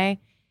lie.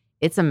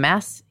 It's a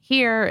mess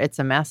here. It's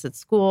a mess at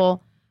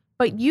school.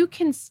 But you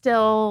can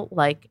still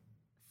like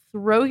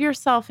throw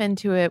yourself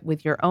into it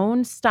with your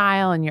own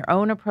style and your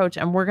own approach.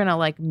 And we're going to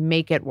like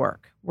make it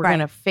work. We're going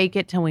to fake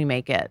it till we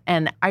make it.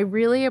 And I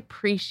really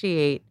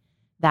appreciate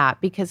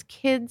that, because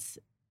kids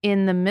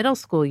in the middle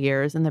school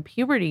years and the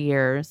puberty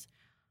years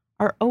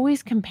are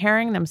always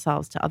comparing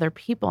themselves to other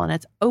people. And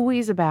it's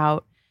always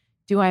about,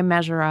 do I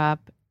measure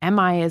up? Am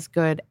I as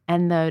good?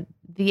 And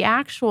the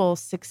actual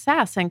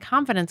success and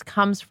confidence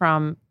comes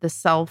from the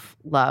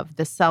self-love,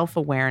 the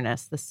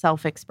self-awareness, the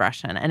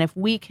self-expression. And if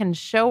we can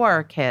show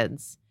our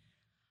kids,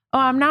 oh,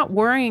 I'm not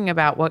worrying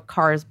about what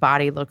Car's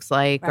body looks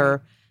like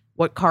or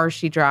what car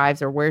she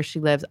drives or where she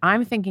lives.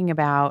 I'm thinking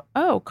about,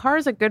 oh,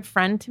 Car's a good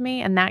friend to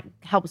me, and that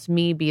helps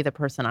me be the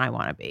person I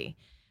want to be.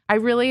 I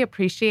really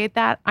appreciate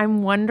that.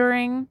 I'm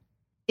wondering,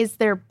 is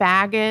there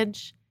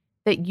baggage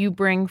that you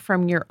bring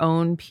from your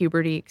own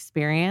puberty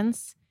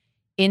experience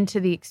into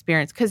the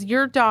experience? Because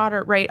your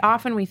daughter, right,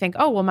 often we think,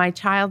 oh, well, my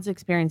child's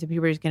experience of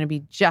puberty is going to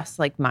be just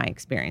like my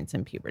experience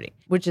in puberty,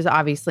 which is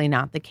obviously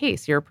not the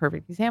case. You're a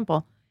perfect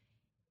example.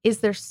 Is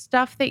there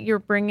stuff that you're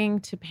bringing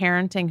to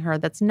parenting her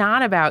that's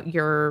not about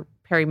your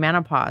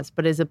perimenopause,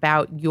 but is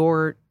about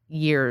your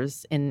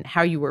years and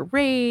how you were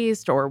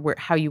raised, or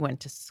how you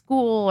went to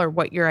school, or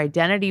what your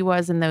identity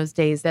was in those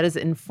days, that is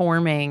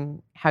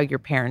informing how you're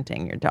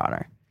parenting your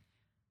daughter?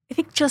 I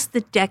think just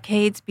the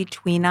decades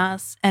between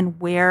us and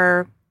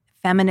where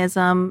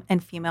feminism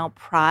and female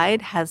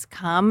pride has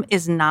come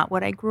is not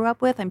what I grew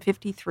up with. I'm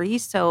 53,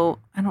 so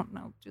I don't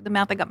know, do the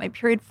math. I got my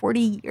period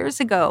 40 years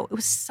ago. It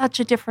was such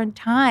a different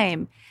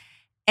time.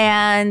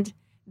 And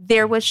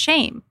there was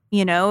shame.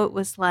 You know, it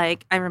was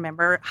like, I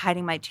remember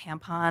hiding my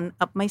tampon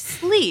up my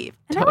sleeve.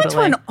 And I went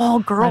to an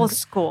all-girls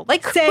school.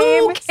 Like,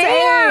 who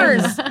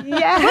cares?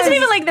 It wasn't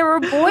even like there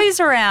were boys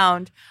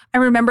around. I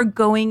remember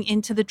going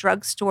into the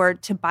drugstore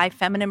to buy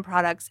feminine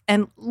products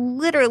and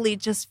literally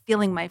just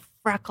feeling my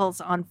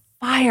freckles on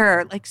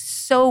fire, like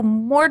so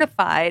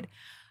mortified.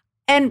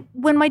 And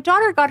when my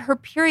daughter got her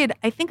period,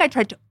 I think I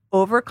tried to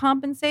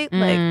overcompensate.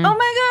 Like, oh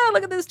my God,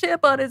 look at this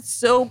tampon. It's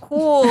so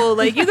cool.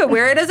 Like, you could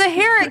wear it as a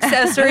hair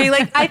accessory.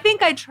 Like, I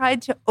think I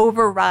tried to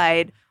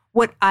override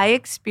what I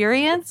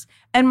experienced.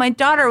 And my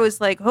daughter was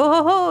like,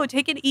 ho,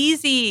 take it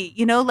easy.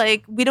 You know,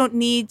 like, we don't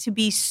need to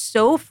be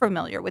so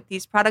familiar with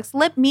these products.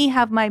 Let me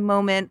have my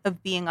moment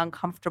of being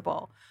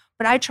uncomfortable.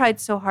 But I tried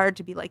so hard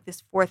to be like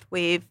this fourth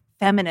wave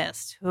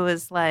feminist who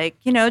was like,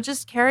 you know,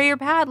 just carry your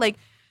pad. Like,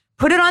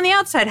 put it on the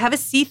outside. Have a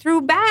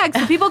see-through bag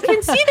so people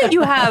can see that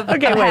you have a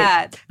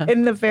pad.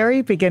 In the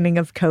very beginning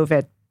of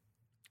COVID,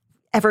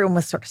 everyone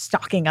was sort of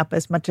stocking up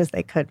as much as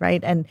they could,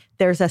 right? And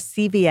there's a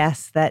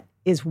CVS that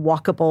is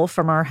walkable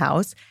from our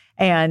house.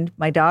 And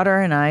my daughter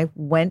and I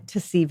went to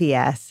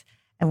CVS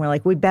and we're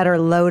like, we better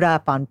load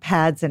up on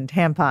pads and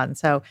tampons.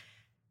 So,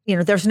 you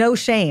know, there's no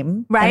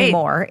shame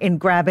anymore in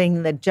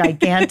grabbing the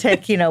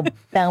gigantic, you know,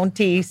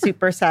 Bounty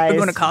supersized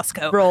going to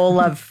Costco. Roll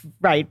of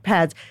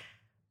pads.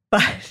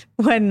 But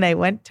when they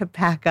went to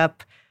pack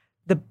up,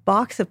 the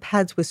box of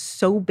pads was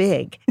so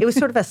big. It was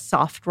sort of a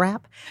soft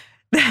wrap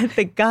that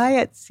the guy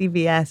at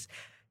CVS,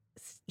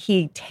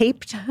 he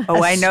taped a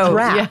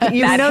strap. Yeah.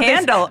 You that know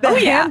handle. The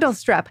handle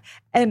strap.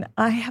 And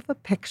I have a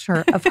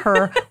picture of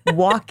her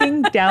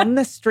walking down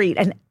the street.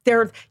 And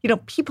there, you know,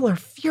 people are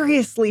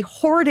furiously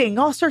hoarding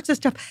all sorts of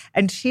stuff.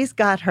 And she's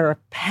got her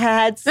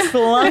pads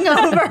slung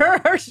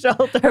over her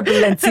shoulder. Her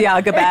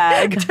Balenciaga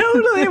bag.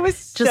 Totally. It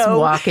was Just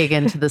walking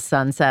into the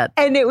sunset.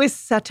 And it was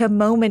such a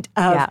moment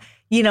of,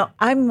 you know,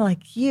 I'm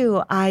like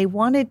you. I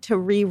wanted to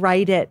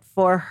rewrite it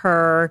for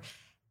her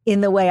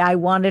in the way I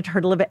wanted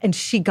her to live it. And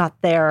she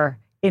got there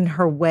in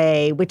her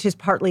way, which is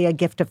partly a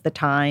gift of the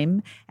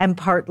time and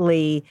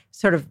partly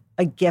sort of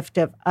a gift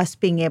of us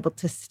being able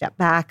to step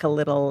back a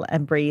little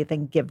and breathe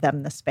and give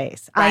them the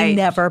space. Right. I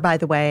never, by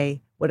the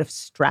way, would have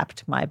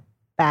strapped my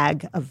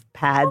bag of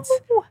pads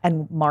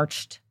and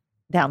marched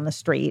down the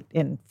street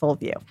in full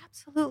view.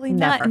 Absolutely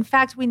not. In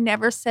fact, we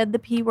never said the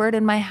P word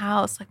in my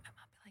house. Like, my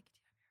mom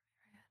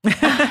would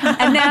be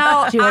like, and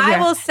now I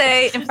will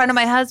say in front of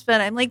my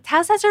husband, I'm like,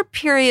 Tess has her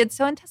period.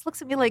 So, and Tess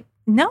looks at me like,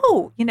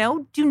 no, you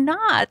know, do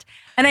not.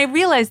 And I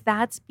realized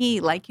that's me,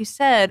 like you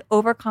said,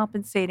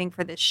 overcompensating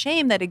for this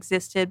shame that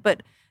existed,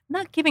 but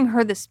not giving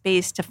her the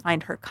space to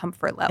find her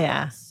comfort level.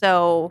 Yeah.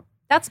 So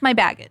that's my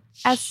baggage.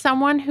 As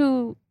someone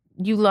who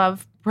you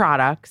love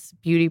products,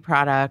 beauty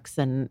products,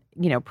 and,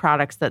 you know,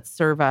 products that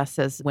serve us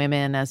as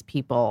women, as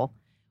people,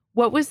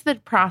 what was the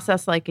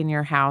process like in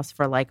your house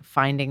for like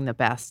finding the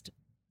best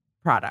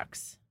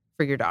products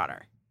for your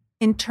daughter?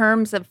 In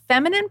terms of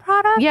feminine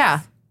products?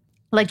 Yeah.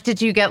 Like,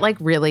 did you get like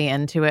really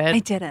into it? I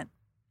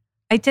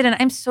didn't.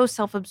 I'm so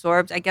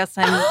self-absorbed. I guess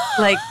I'm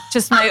like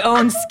just my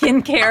own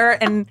skincare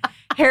and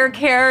hair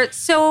care.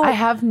 So I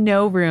have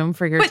no room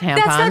for your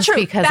tampons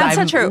because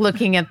I'm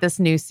looking at this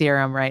new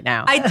serum right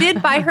now. I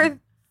did buy her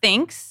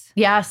Thinks.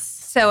 Yes.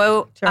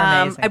 So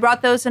I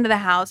brought those into the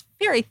house,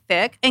 very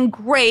thick and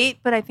great,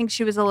 but I think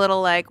she was a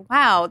little like,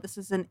 wow, this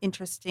is an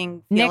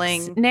interesting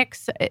feeling.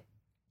 NYX,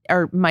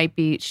 or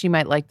she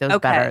might like those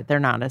better. They're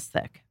not as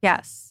thick.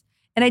 Yes.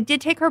 And I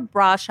did take her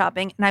bra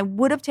shopping, and I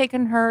would have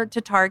taken her to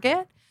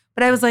Target,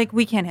 but I was like,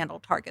 we can't handle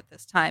Target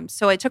this time.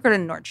 So I took her to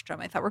Nordstrom.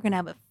 I thought we're going to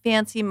have a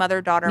fancy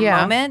mother-daughter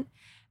moment.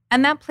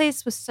 And that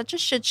place was such a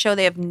shit show.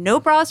 They have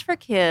no bras for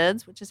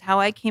kids, which is how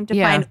I came to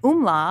find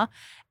Umla.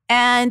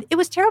 And it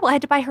was terrible. I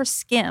had to buy her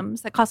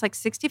Skims that cost like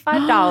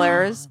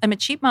 $65. I'm a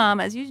cheap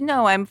mom. As you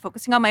know, I'm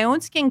focusing on my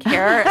own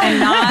skincare and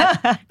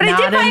not. But I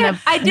did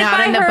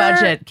buy her. The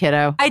budget,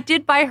 kiddo. I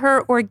did buy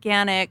her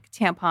organic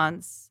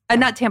tampons.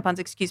 Not tampons,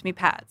 excuse me,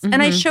 pads. Mm-hmm.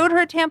 And I showed her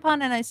a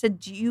tampon and I said,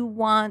 do you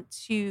want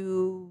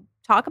to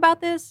talk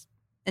about this?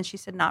 And she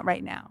said, not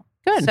right now.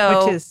 Good.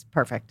 So, which is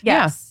perfect.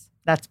 Yes.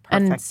 Yeah, that's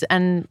perfect.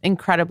 And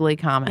incredibly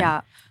common.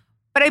 Yeah.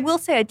 But I will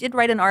say I did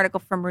write an article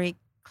for Marie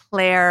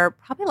Claire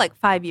probably like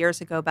 5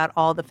 years ago about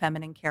all the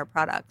feminine care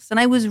products. And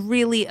I was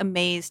really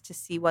amazed to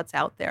see what's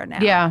out there now.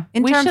 Yeah.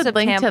 In terms of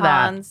link tampons to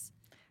that.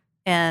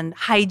 And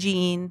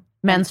hygiene.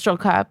 Menstrual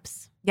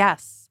cups.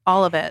 Yes.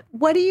 All of it.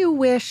 What do you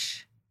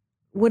wish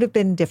would have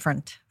been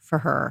different for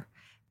her,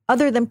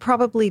 other than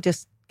probably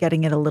just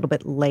getting it a little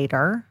bit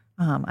later,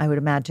 I would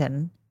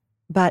imagine.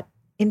 But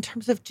in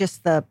terms of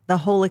just the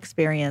whole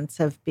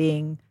experience of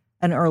being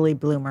an early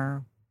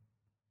bloomer.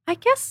 I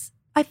guess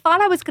I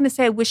thought I was going to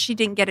say I wish she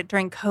didn't get it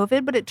during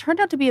COVID, but it turned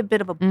out to be a bit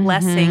of a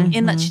blessing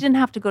in that she didn't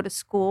have to go to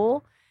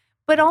school,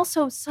 but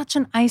also such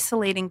an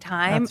isolating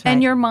time. That's right.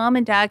 And your mom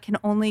and dad can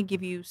only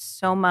give you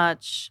so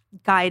much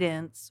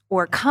guidance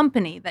or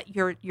company that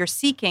you're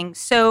seeking.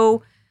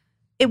 So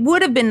it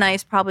would have been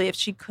nice probably if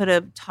she could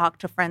have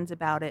talked to friends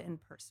about it in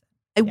person.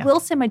 I will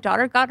say my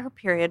daughter got her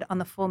period on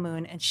the full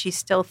moon and she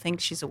still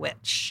thinks she's a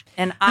witch.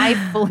 And I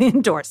fully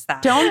endorse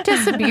that. Don't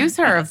disabuse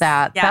her of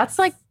that. Yes. That's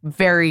like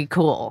very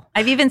cool.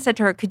 I've even said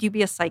to her, could you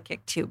be a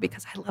psychic too?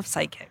 Because I love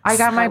psychics. I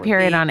got my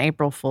period on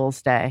April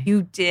Fool's Day.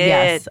 You did?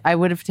 Yes. I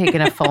would have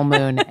taken a full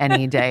moon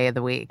any day of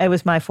the week. It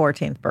was my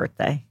 14th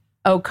birthday.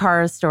 Oh,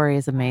 Cara's story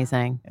is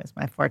amazing. It was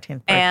my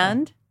 14th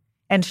birthday.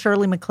 And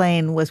Shirley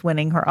MacLaine was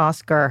winning her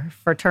Oscar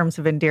for Terms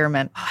of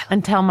Endearment.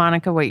 And tell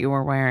Monica what you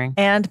were wearing.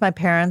 And my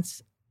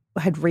parents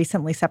had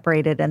recently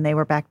separated and they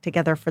were back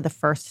together for the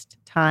first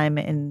time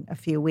in a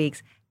few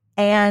weeks.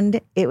 And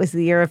it was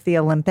the year of the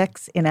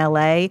Olympics in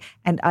LA,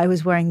 and I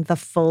was wearing the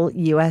full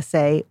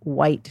USA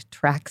white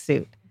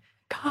tracksuit.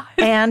 God.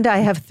 And I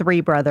have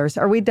 3 brothers.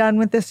 Are we done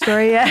with this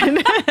story yet?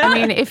 I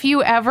mean, if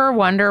you ever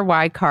wonder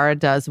why Cara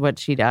does what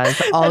she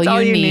does, all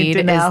you need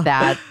to know.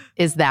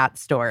 is that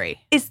story.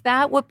 Is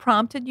that what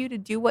prompted you to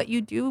do what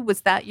you do?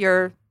 Was that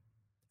your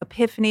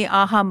epiphany,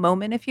 aha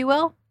moment, if you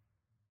will?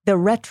 The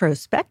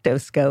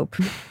retrospective scope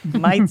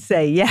might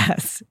say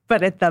yes,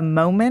 but at the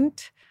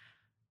moment,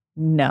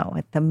 no.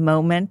 At the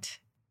moment,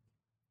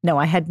 no.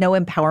 I had no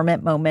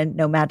empowerment moment,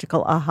 no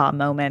magical aha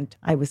moment.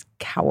 I was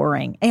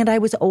cowering, and I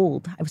was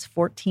old. I was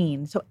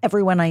 14, so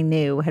everyone I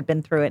knew had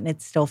been through it, and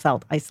it still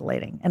felt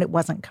isolating, and it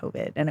wasn't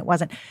COVID, and it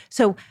wasn't.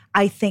 So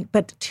I think,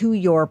 but to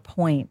your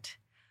point,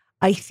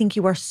 I think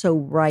you are so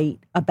right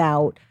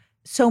about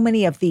so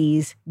many of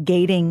these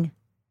gating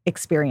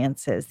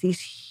experiences, these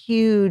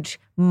huge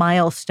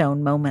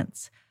milestone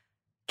moments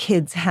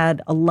kids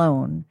had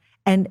alone.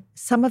 And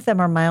some of them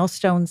are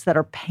milestones that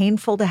are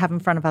painful to have in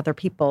front of other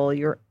people.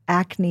 Your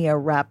acne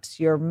erupts,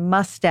 your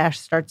mustache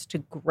starts to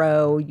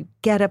grow, you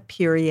get a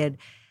period.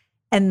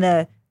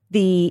 And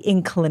the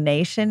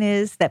inclination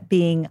is that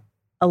being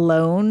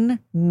alone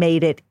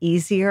made it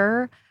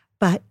easier.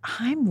 But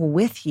I'm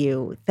with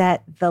you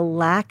that the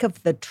lack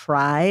of the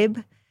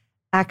tribe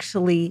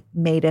actually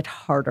made it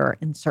harder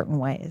in certain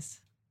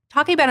ways.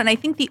 Talking about it, and I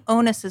think the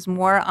onus is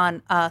more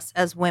on us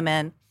as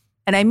women.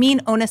 And I mean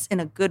onus in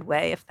a good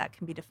way, if that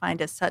can be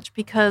defined as such,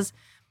 because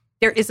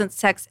there isn't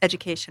sex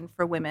education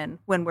for women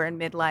when we're in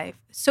midlife.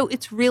 So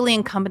it's really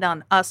incumbent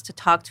on us to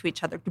talk to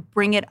each other, to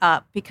bring it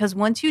up, because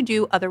once you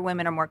do, other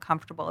women are more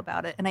comfortable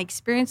about it. And I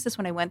experienced this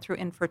when I went through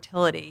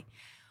infertility.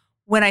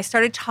 When I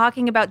started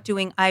talking about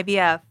doing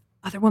IVF,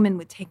 other women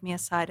would take me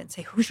aside and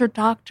say, "Who's your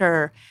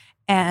doctor?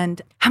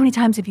 And how many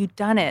times have you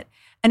done it?"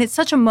 And it's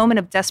such a moment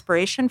of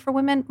desperation for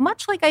women,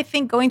 much like I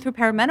think going through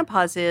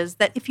perimenopause is,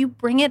 that if you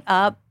bring it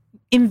up,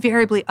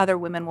 invariably other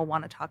women will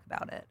want to talk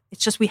about it.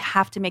 It's just we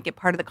have to make it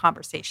part of the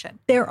conversation.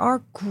 There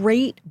are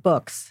great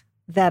books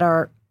that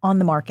are on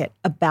the market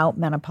about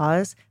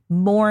menopause,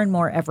 more and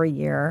more every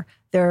year.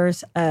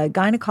 There's a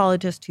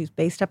gynecologist who's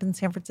based up in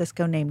San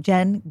Francisco named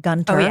Jen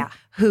Gunter,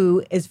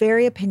 who is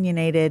very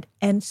opinionated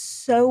and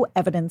so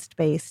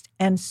evidence-based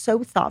and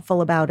so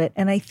thoughtful about it,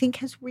 and I think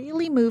has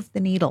really moved the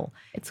needle.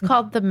 It's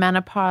called the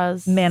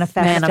Menopause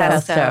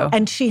Manifesto.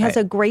 And she has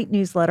a great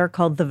newsletter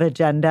called The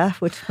Vagenda,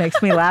 which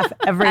makes me laugh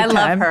every time. I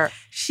love her.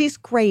 She's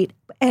great.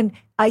 And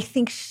I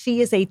think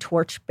she is a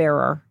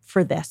torchbearer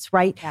for this,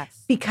 right?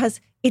 Yes. Because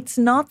it's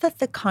not that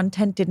the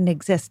content didn't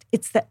exist.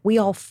 It's that we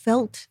all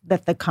felt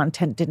that the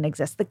content didn't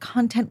exist. The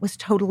content was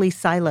totally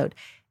siloed.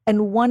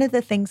 And one of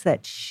the things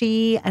that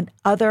she and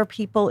other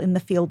people in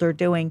the field are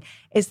doing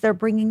is they're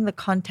bringing the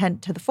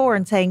content to the fore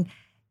and saying,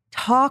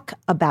 talk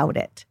about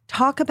it.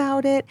 Talk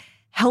about it.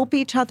 Help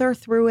each other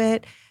through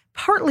it.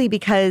 Partly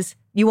because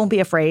you won't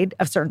be afraid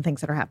of certain things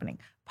that are happening.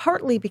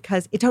 Partly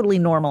because it totally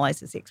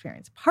normalizes the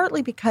experience.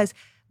 Partly because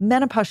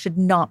menopause should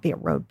not be a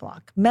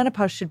roadblock.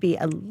 Menopause should be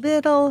a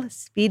little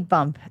speed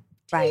bump,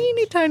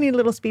 teeny tiny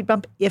little speed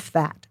bump, if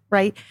that,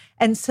 right?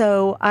 And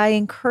so I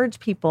encourage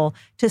people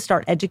to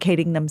start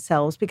educating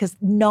themselves, because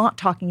not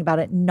talking about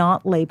it,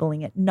 not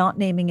labeling it, not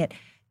naming it,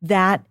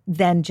 that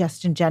then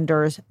just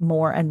engenders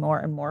more and more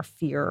and more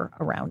fear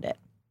around it.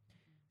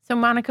 So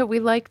Monica,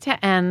 we like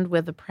to end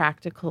with a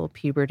practical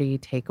puberty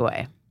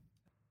takeaway.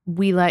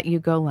 We let you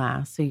go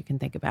last so you can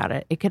think about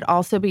it. It could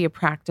also be a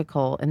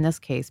practical, in this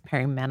case,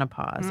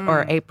 perimenopause,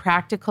 or a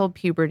practical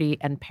puberty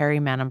and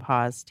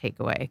perimenopause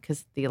takeaway,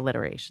 because the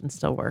alliteration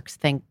still works,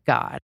 thank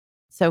God.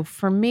 So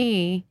for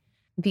me,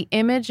 the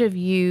image of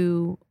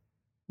you,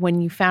 when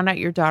you found out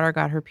your daughter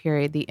got her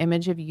period, the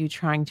image of you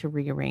trying to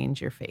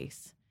rearrange your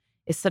face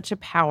is such a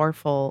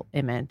powerful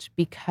image,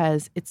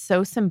 because it's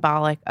so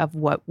symbolic of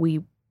what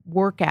we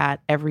work at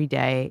every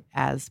day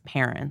as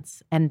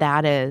parents. And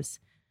that is,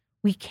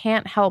 we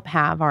can't help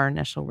have our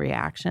initial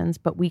reactions,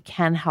 but we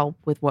can help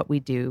with what we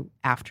do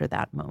after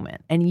that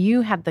moment. And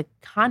you had the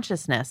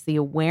consciousness, the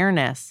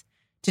awareness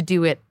to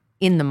do it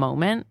in the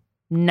moment.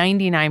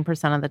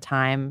 99% of the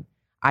time,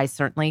 I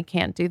certainly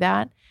can't do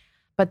that.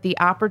 But the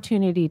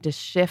opportunity to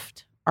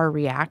shift our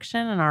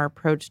reaction and our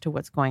approach to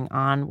what's going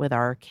on with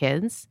our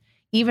kids,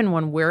 even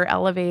when we're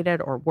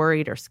elevated or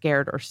worried or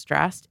scared or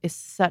stressed, is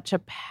such a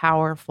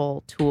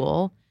powerful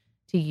tool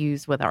to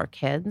use with our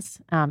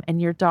kids.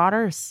 And your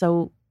daughter is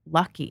so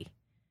lucky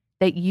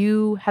that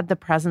you had the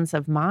presence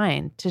of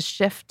mind to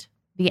shift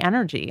the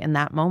energy in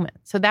that moment.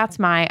 So that's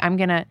I'm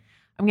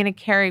gonna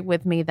carry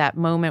with me that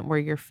moment where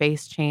your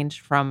face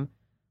changed from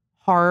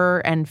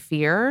horror and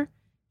fear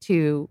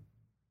to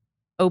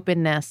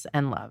openness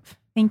and love.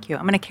 Thank you.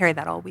 I'm going to carry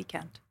that all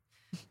weekend.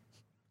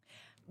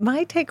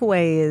 My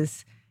takeaway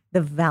is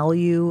the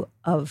value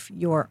of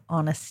your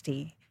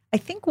honesty. I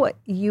think what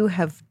you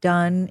have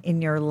done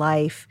in your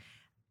life,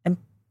 and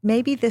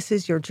maybe this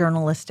is your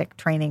journalistic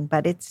training,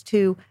 but it's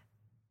to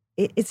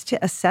It's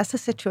to assess a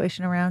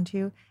situation around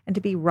you and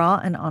to be raw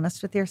and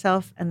honest with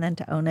yourself and then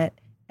to own it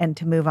and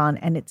to move on.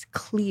 And it's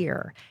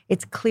clear.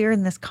 It's clear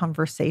in this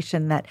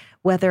conversation that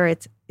whether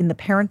it's in the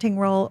parenting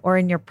role or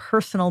in your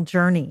personal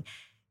journey,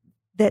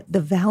 that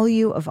the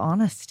value of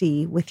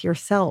honesty with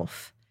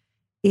yourself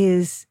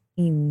is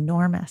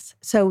enormous.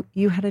 So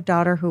you had a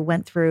daughter who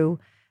went through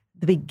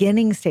the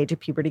beginning stage of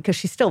puberty, because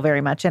she's still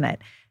very much in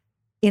it,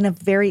 in a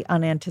very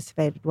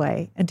unanticipated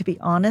way. And to be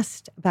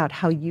honest about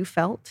how you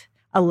felt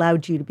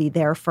allowed you to be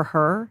there for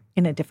her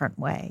in a different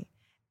way.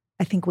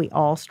 I think we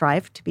all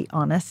strive to be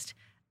honest,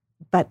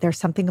 but there's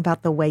something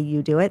about the way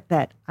you do it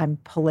that I'm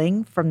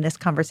pulling from this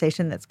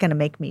conversation that's going to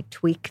make me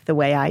tweak the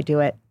way I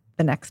do it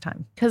the next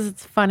time. Because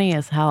it's funny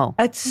as hell.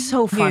 It's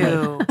so funny.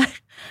 Oh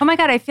my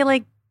God, I feel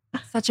like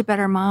such a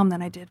better mom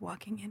than I did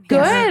walking in here.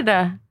 Good.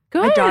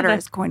 My daughter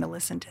is going to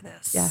listen to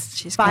this. Yes,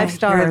 she's 5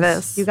 stars. Hear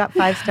this. You got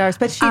 5 stars,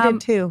 but she did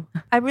too.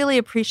 I really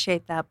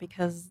appreciate that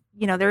because,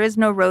 there is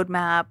no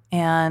roadmap.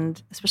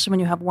 And especially when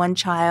you have one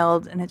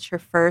child and it's your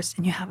first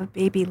and you have a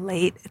baby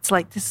late, it's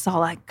like, this is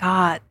all I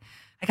got.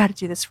 I got to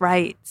do this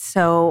right.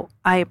 So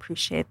I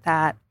appreciate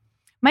that.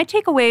 My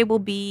takeaway will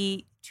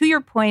be, to your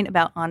point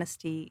about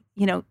honesty,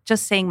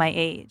 just saying my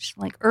age.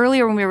 Like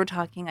earlier when we were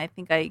talking, I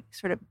think I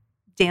sort of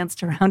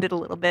danced around it a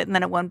little bit. And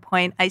then at one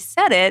point I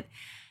said it.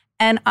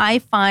 And I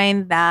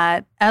find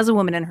that as a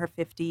woman in her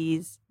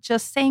 50s,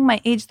 just saying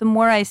my age, the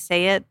more I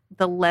say it,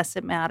 the less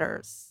it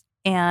matters.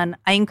 And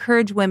I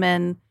encourage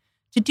women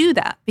to do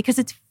that because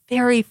it's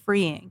very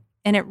freeing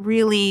and it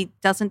really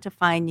doesn't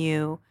define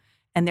you.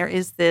 And there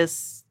is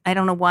this, I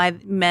don't know why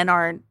men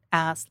aren't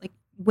asked, like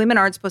women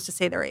aren't supposed to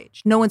say their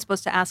age. No one's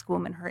supposed to ask a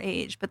woman her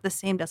age, but the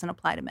same doesn't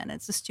apply to men.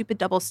 It's a stupid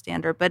double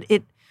standard, but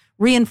it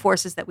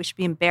reinforces that we should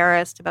be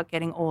embarrassed about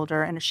getting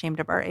older and ashamed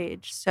of our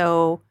age.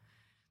 So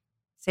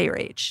say your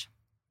age.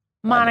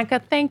 Monica,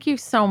 thank you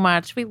so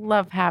much. We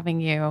love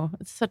having you.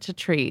 It's such a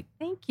treat.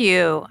 Thank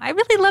you. I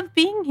really love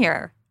being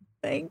here.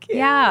 Thank you.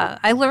 Yeah,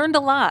 I learned a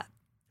lot.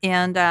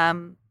 And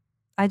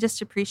I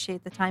just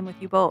appreciate the time with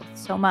you both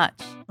so much.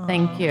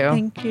 Thank you.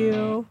 Thank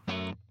you.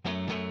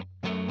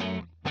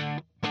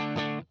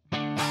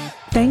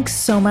 Thanks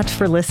so much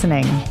for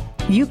listening.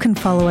 You can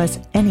follow us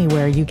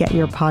anywhere you get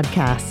your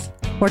podcasts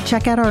or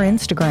check out our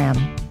Instagram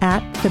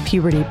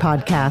 @ThePuberty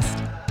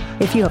Podcast.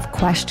 If you have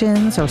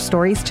questions or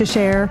stories to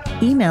share,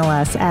 email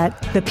us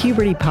at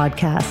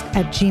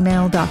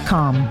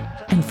thepubertypodcast@gmail.com.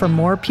 And for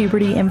more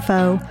puberty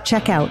info,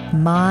 check out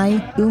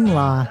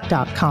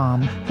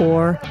myumla.com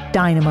or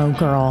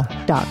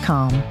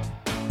dynamogirl.com.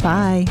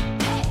 Bye.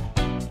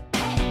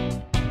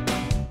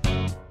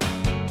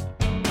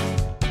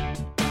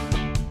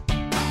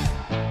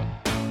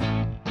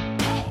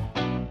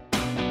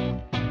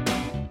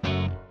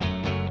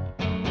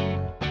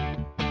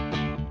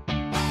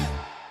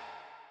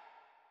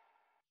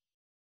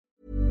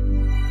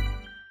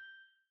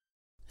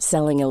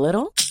 Selling a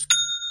little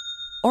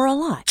or a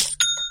lot?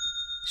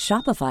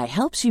 Shopify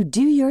helps you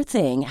do your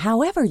thing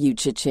however you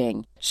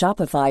cha-ching.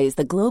 Shopify is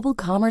the global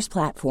commerce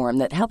platform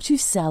that helps you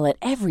sell at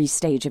every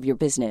stage of your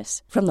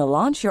business. From the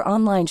launch your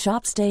online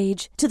shop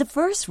stage to the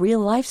first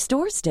real-life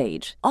store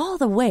stage, all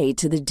the way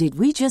to the did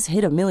we just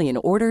hit a million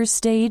orders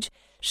stage.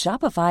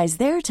 Shopify is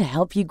there to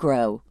help you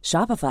grow.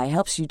 Shopify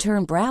helps you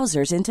turn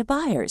browsers into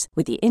buyers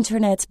with the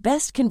internet's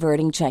best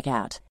converting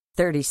checkout.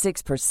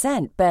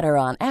 36% better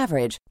on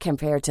average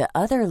compared to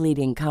other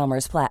leading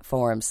commerce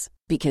platforms.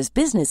 Because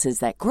businesses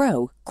that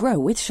grow, grow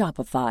with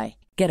Shopify.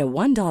 Get a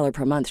 $1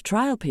 per month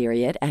trial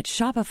period at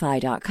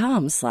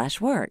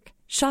shopify.com/work.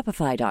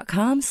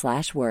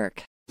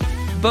 Shopify.com/work.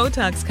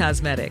 Botox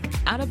Cosmetic,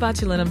 out of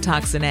botulinum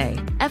toxin A,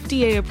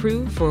 FDA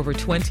approved for over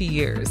 20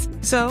 years.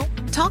 So,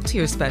 talk to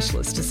your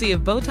specialist to see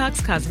if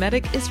Botox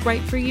Cosmetic is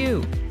right for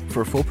you.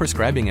 For full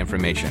prescribing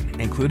information,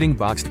 including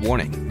boxed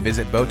warning,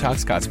 visit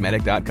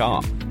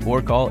BotoxCosmetic.com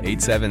or call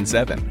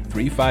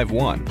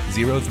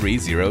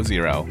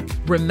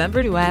 877-351-0300.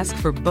 Remember to ask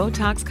for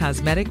Botox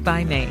Cosmetic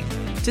by name.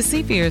 To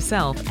see for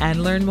yourself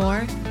and learn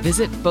more,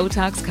 visit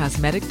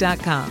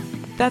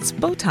BotoxCosmetic.com. That's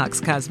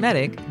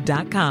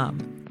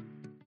BotoxCosmetic.com.